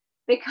shows,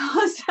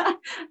 because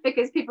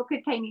because people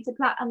could pay me to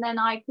plait, and then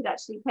I could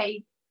actually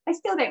pay. I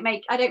don't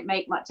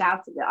make much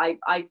out of it.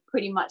 I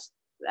pretty much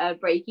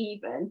break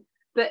even.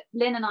 But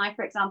Lynn and I,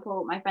 for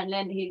example, my friend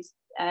Lynn, who's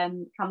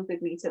comes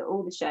with me to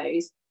all the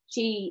shows,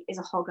 She is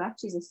a hogger.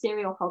 She's a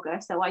serial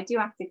hogger. So I do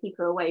have to keep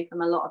her away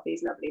from a lot of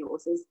these lovely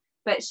horses,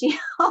 but she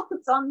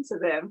holds on to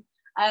them.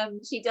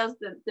 She does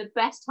the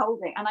best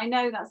holding. And I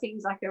know that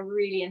seems like a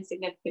really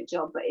insignificant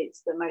job, but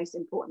it's the most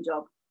important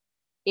job.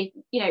 If,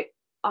 you know,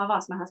 I've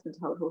asked my husband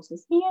to hold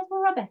horses. He is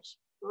rubbish.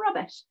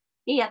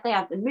 They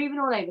have them moving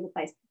all over the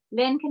place.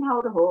 Lynn can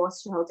hold a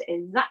horse. She holds it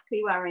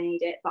exactly where I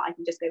need it, but I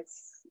can just go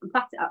and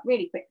pat it up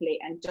really quickly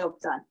and job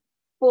done.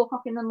 4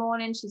 o'clock in the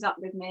morning, she's up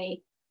with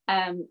me.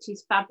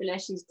 She's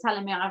fabulous. She's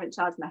telling me I haven't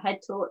charged my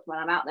head torch when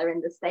I'm out there in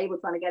the stable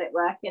trying to get it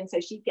working.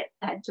 So she gets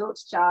the head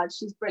torch charged.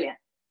 She's brilliant.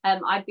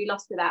 I'd be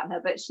lost without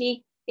her. But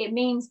it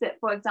means that,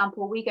 for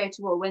example, we go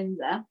to Royal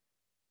Windsor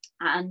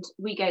and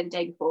we go the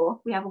day before.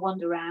 We have a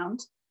wander around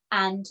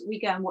and we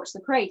go and watch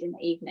the parade in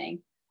the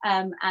evening.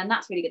 And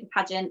that's really good. The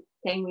pageant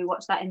thing, we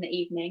watch that in the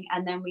evening,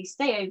 and then we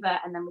stay over,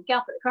 and then we get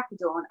up at the crack of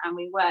dawn and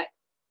we work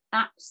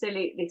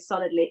absolutely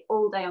solidly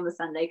all day on the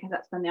Sunday, because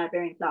that's when the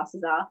Iberian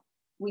classes are.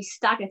 We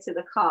stagger to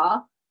the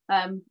car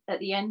at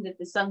the end of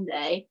the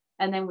Sunday,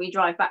 and then we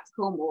drive back to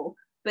Cornwall.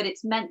 But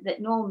it's meant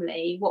that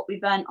normally what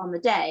we've earned on the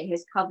day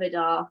has covered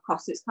our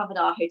costs. It's covered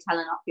our hotel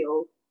and our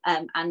fuel,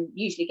 and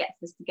usually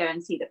gets us to go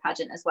and see the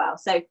pageant as well.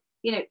 So,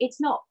 you know, it's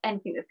not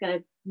anything that's going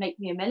to make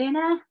me a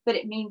millionaire, but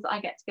it means that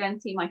I get to go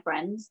and see my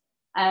friends.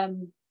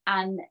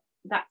 And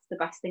that's the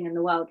best thing in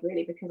the world,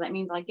 really, because it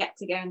means I get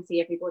to go and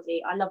see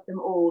everybody. I love them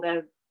all.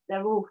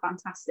 They're all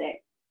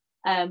fantastic.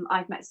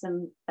 I've met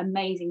some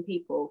amazing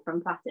people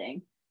from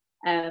Plaiting,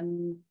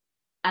 and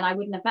I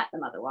wouldn't have met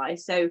them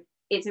otherwise. So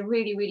it's a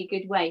really, really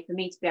good way for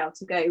me to be able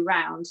to go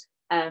round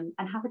and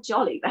have a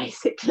jolly,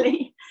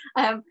 basically.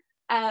 And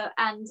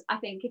I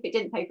think if it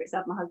didn't pay for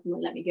itself, my husband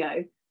wouldn't let me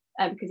go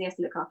because he has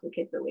to look after the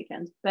kids for the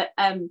weekend. But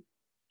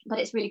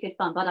it's really good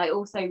fun. But I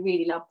also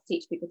really love to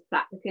teach people to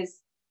plat, because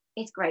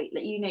it's great.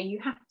 Like, you know,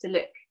 you have to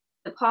look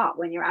the part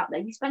when you're out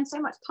there. You spend so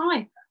much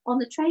time on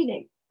the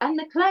training and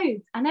the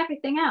clothes and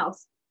everything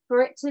else,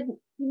 for it to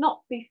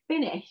not be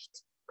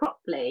finished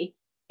properly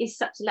is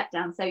such a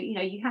letdown. So, you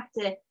know, you have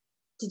to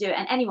do it,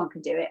 and anyone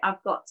can do it.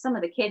 I've got some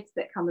of the kids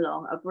that come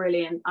along are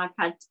brilliant. I've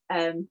had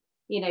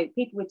you know,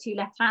 people with 2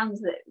 left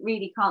hands that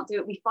really can't do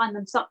it. We find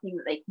them something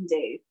that they can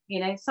do, you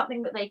know,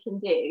 something that they can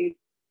do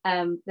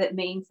that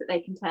means that they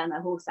can turn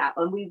their horse out,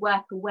 and we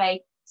work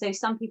away. So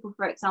some people,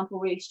 for example,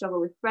 really struggle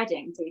with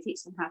threading, so we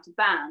teach them how to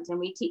band, and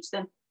we teach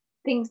them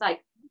things like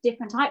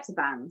different types of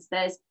bands.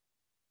 There's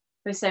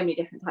so many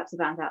different types of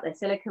bands out there,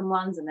 silicone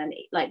ones, and then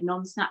like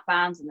non-snap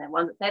bands, and then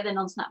ones that say they're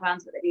non-snap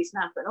bands but they do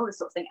snap, and all this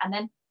sort of thing. And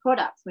then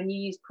products, when you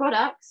use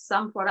products,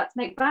 some products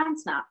make band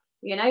snap,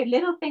 you know,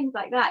 little things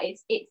like that.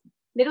 It's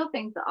little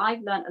things that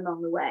I've learned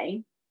along the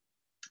way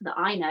that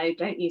I know,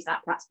 don't use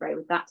that plat spray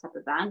with that type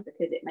of band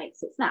because it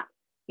makes it snap,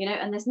 you know.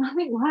 And there's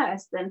nothing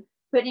worse than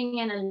putting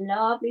in a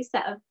lovely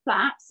set of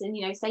plats, and,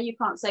 you know, say you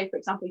can't sew, for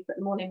example, you put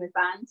them all in with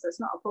bands, so it's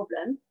not a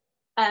problem.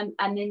 And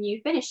then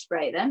you finish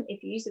spray them.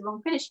 If you use the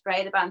wrong finish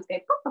spray, the bands go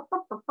pop,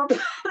 pop, pop, pop, pop,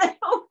 they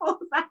all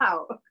falls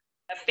out.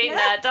 I've been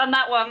there, done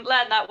that one,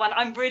 learned that one.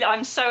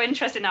 I'm so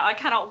interested now. I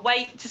cannot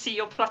wait to see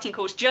your plaiting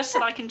course, just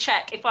so I can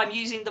check if I'm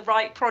using the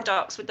right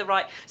products with the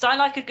right. So I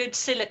like a good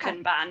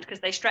silicone band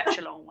because they stretch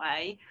a long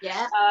way.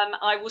 Yeah.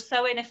 I will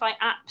sew in if I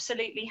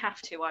absolutely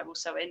have to. I will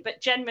sew in, but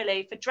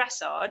generally for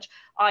dressage,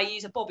 I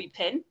use a bobby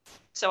pin.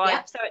 So I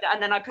sew it,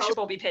 and then I push a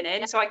bobby pin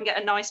in, so I can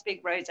get a nice big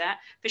rosette.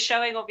 For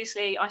showing,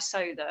 obviously, I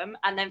sew them,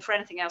 and then for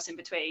anything else in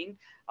between,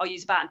 I'll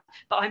use a band.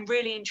 But I'm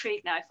really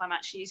intrigued now if I'm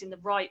actually using the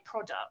right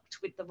product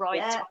with the right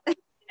type, you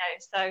know.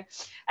 So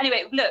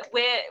anyway, look,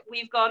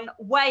 we've gone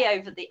way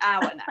over the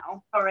hour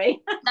now. Sorry.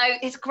 No,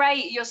 it's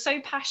great. You're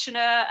so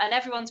passionate, and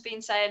everyone's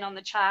been saying on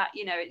the chat,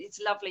 you know, it's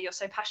lovely. You're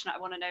so passionate. I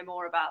want to know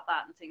more about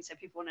that and things. So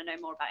people want to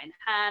know more about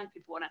Inhand.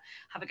 People want to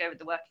have a go with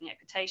the Working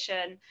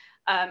Equitation.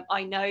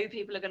 I know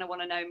people are going to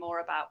want to know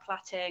more about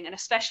plaiting, and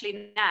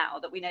especially now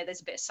that we know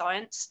there's a bit of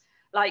science.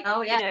 Like,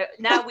 you know,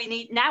 now we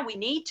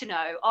need to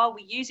know, are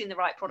we using the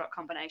right product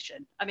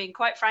combination? I mean,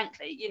 quite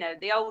frankly, you know,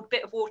 the old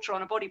bit of water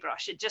on a body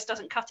brush, it just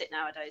doesn't cut it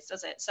nowadays,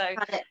 does it? So,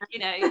 you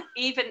know,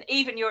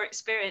 even your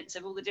experience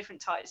of all the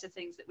different types of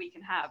things that we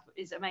can have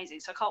is amazing.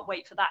 So I can't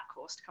wait for that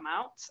course to come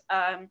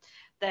out.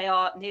 They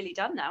are nearly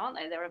done now, aren't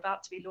they? They're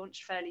about to be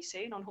launched fairly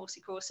soon on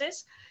Horsey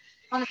Courses.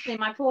 Honestly,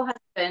 my poor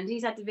husband,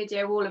 he's had to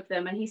video all of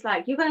them, and he's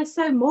like, "You're going to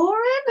sew more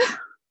in?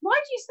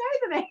 Why do you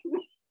sew them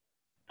in?"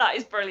 That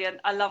is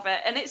brilliant. I love it.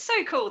 And it's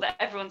so cool that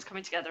everyone's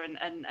coming together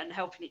and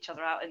helping each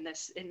other out in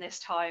this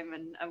time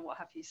and what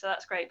have you. So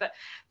that's great. But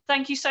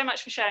thank you so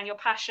much for sharing your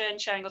passion,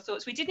 sharing your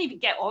thoughts. We didn't even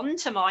get on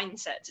to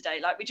mindset today.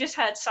 Like, we just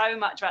heard so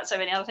much about so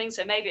many other things.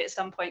 So maybe at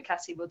some point,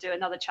 Cassy, we'll do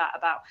another chat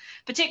about,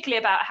 particularly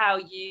about how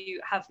you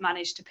have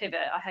managed to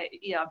pivot.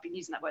 I've been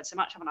using that word so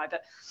much, haven't I?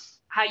 But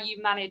how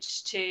you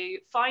managed to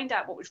find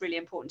out what was really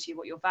important to you,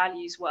 what your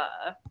values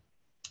were,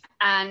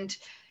 and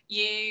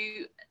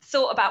you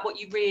thought about what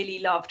you really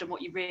loved and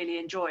what you really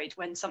enjoyed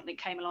when something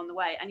came along the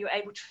way, and you're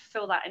able to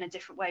fulfill that in a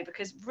different way,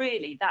 because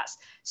really that's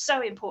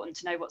so important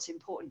to know what's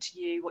important to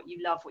you, what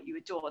you love, what you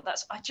adore.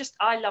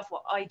 I love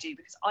what I do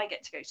because I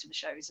get to go to the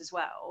shows as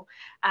well.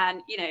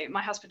 And you know,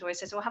 my husband always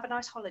says, well, have a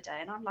nice holiday,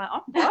 and I'm like,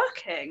 I'm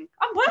working,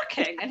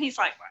 and he's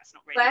like, well, it's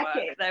not really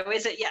work though,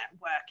 is it? Yeah,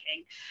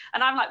 working.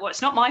 And I'm like, well,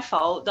 it's not my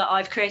fault that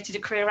I've created a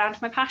career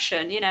around my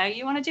passion. You know,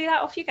 you want to do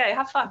that, off you go,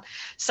 have fun.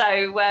 So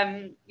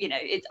you know,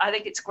 I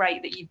think it's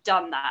great that you've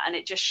done that, and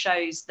it just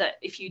shows that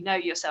if you know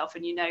yourself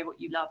and you know what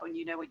you love and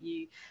you know what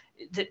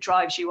that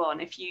drives you on,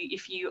 if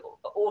you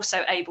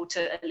also able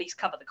to at least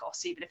cover the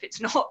costs, even if it's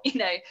not, you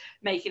know,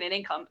 making an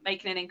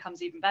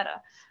income's even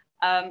better,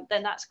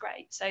 then that's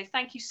great. So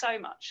thank you so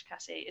much,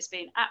 Cassy. It's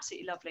been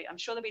absolutely lovely. I'm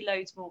sure there'll be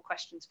loads more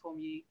questions from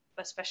you,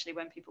 especially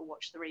when people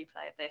watch the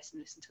replay of this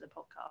and listen to the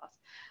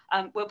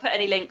podcast. We'll put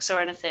any links or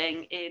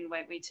anything in,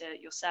 won't we, to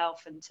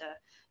yourself and to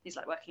things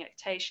like Working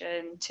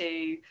Equitation,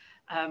 to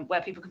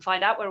where people can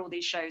find out where all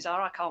these shows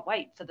are. I can't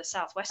wait for the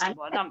Southwestern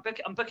one. I'm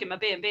booking my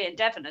B&B in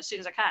Devon as soon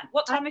as I can.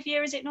 What time of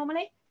year is it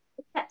normally?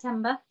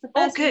 September.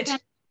 Oh, good.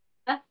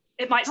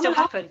 It might still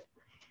happen.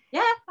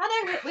 Yeah,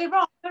 I know.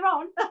 We're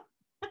on.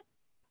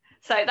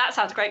 So that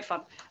sounds great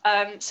fun.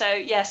 So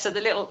yeah, so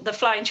the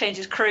Flying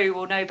Changes crew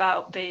will no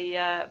doubt be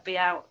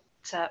out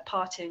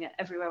partying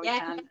everywhere we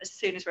can as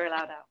soon as we're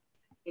allowed out.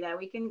 You know,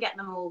 we can get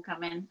them all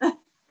coming.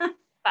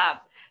 Fab.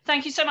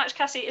 Thank you so much,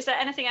 Cassy. Is there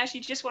anything else you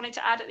just wanted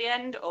to add at the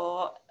end,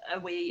 or are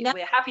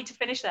we're happy to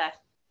finish there?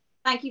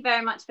 Thank you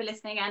very much for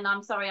listening, and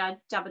I'm sorry I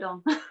jabbered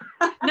on.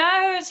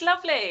 No, it's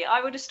lovely.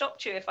 I would have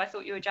stopped you if I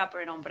thought you were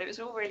jabbering on, but it was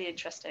all really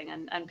interesting,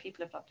 and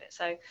people have loved it.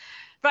 So,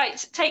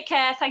 right, take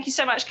care. Thank you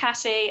so much,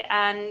 Cassy,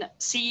 and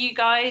see you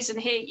guys,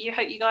 and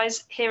hope you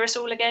guys hear us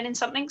all again in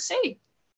something soon.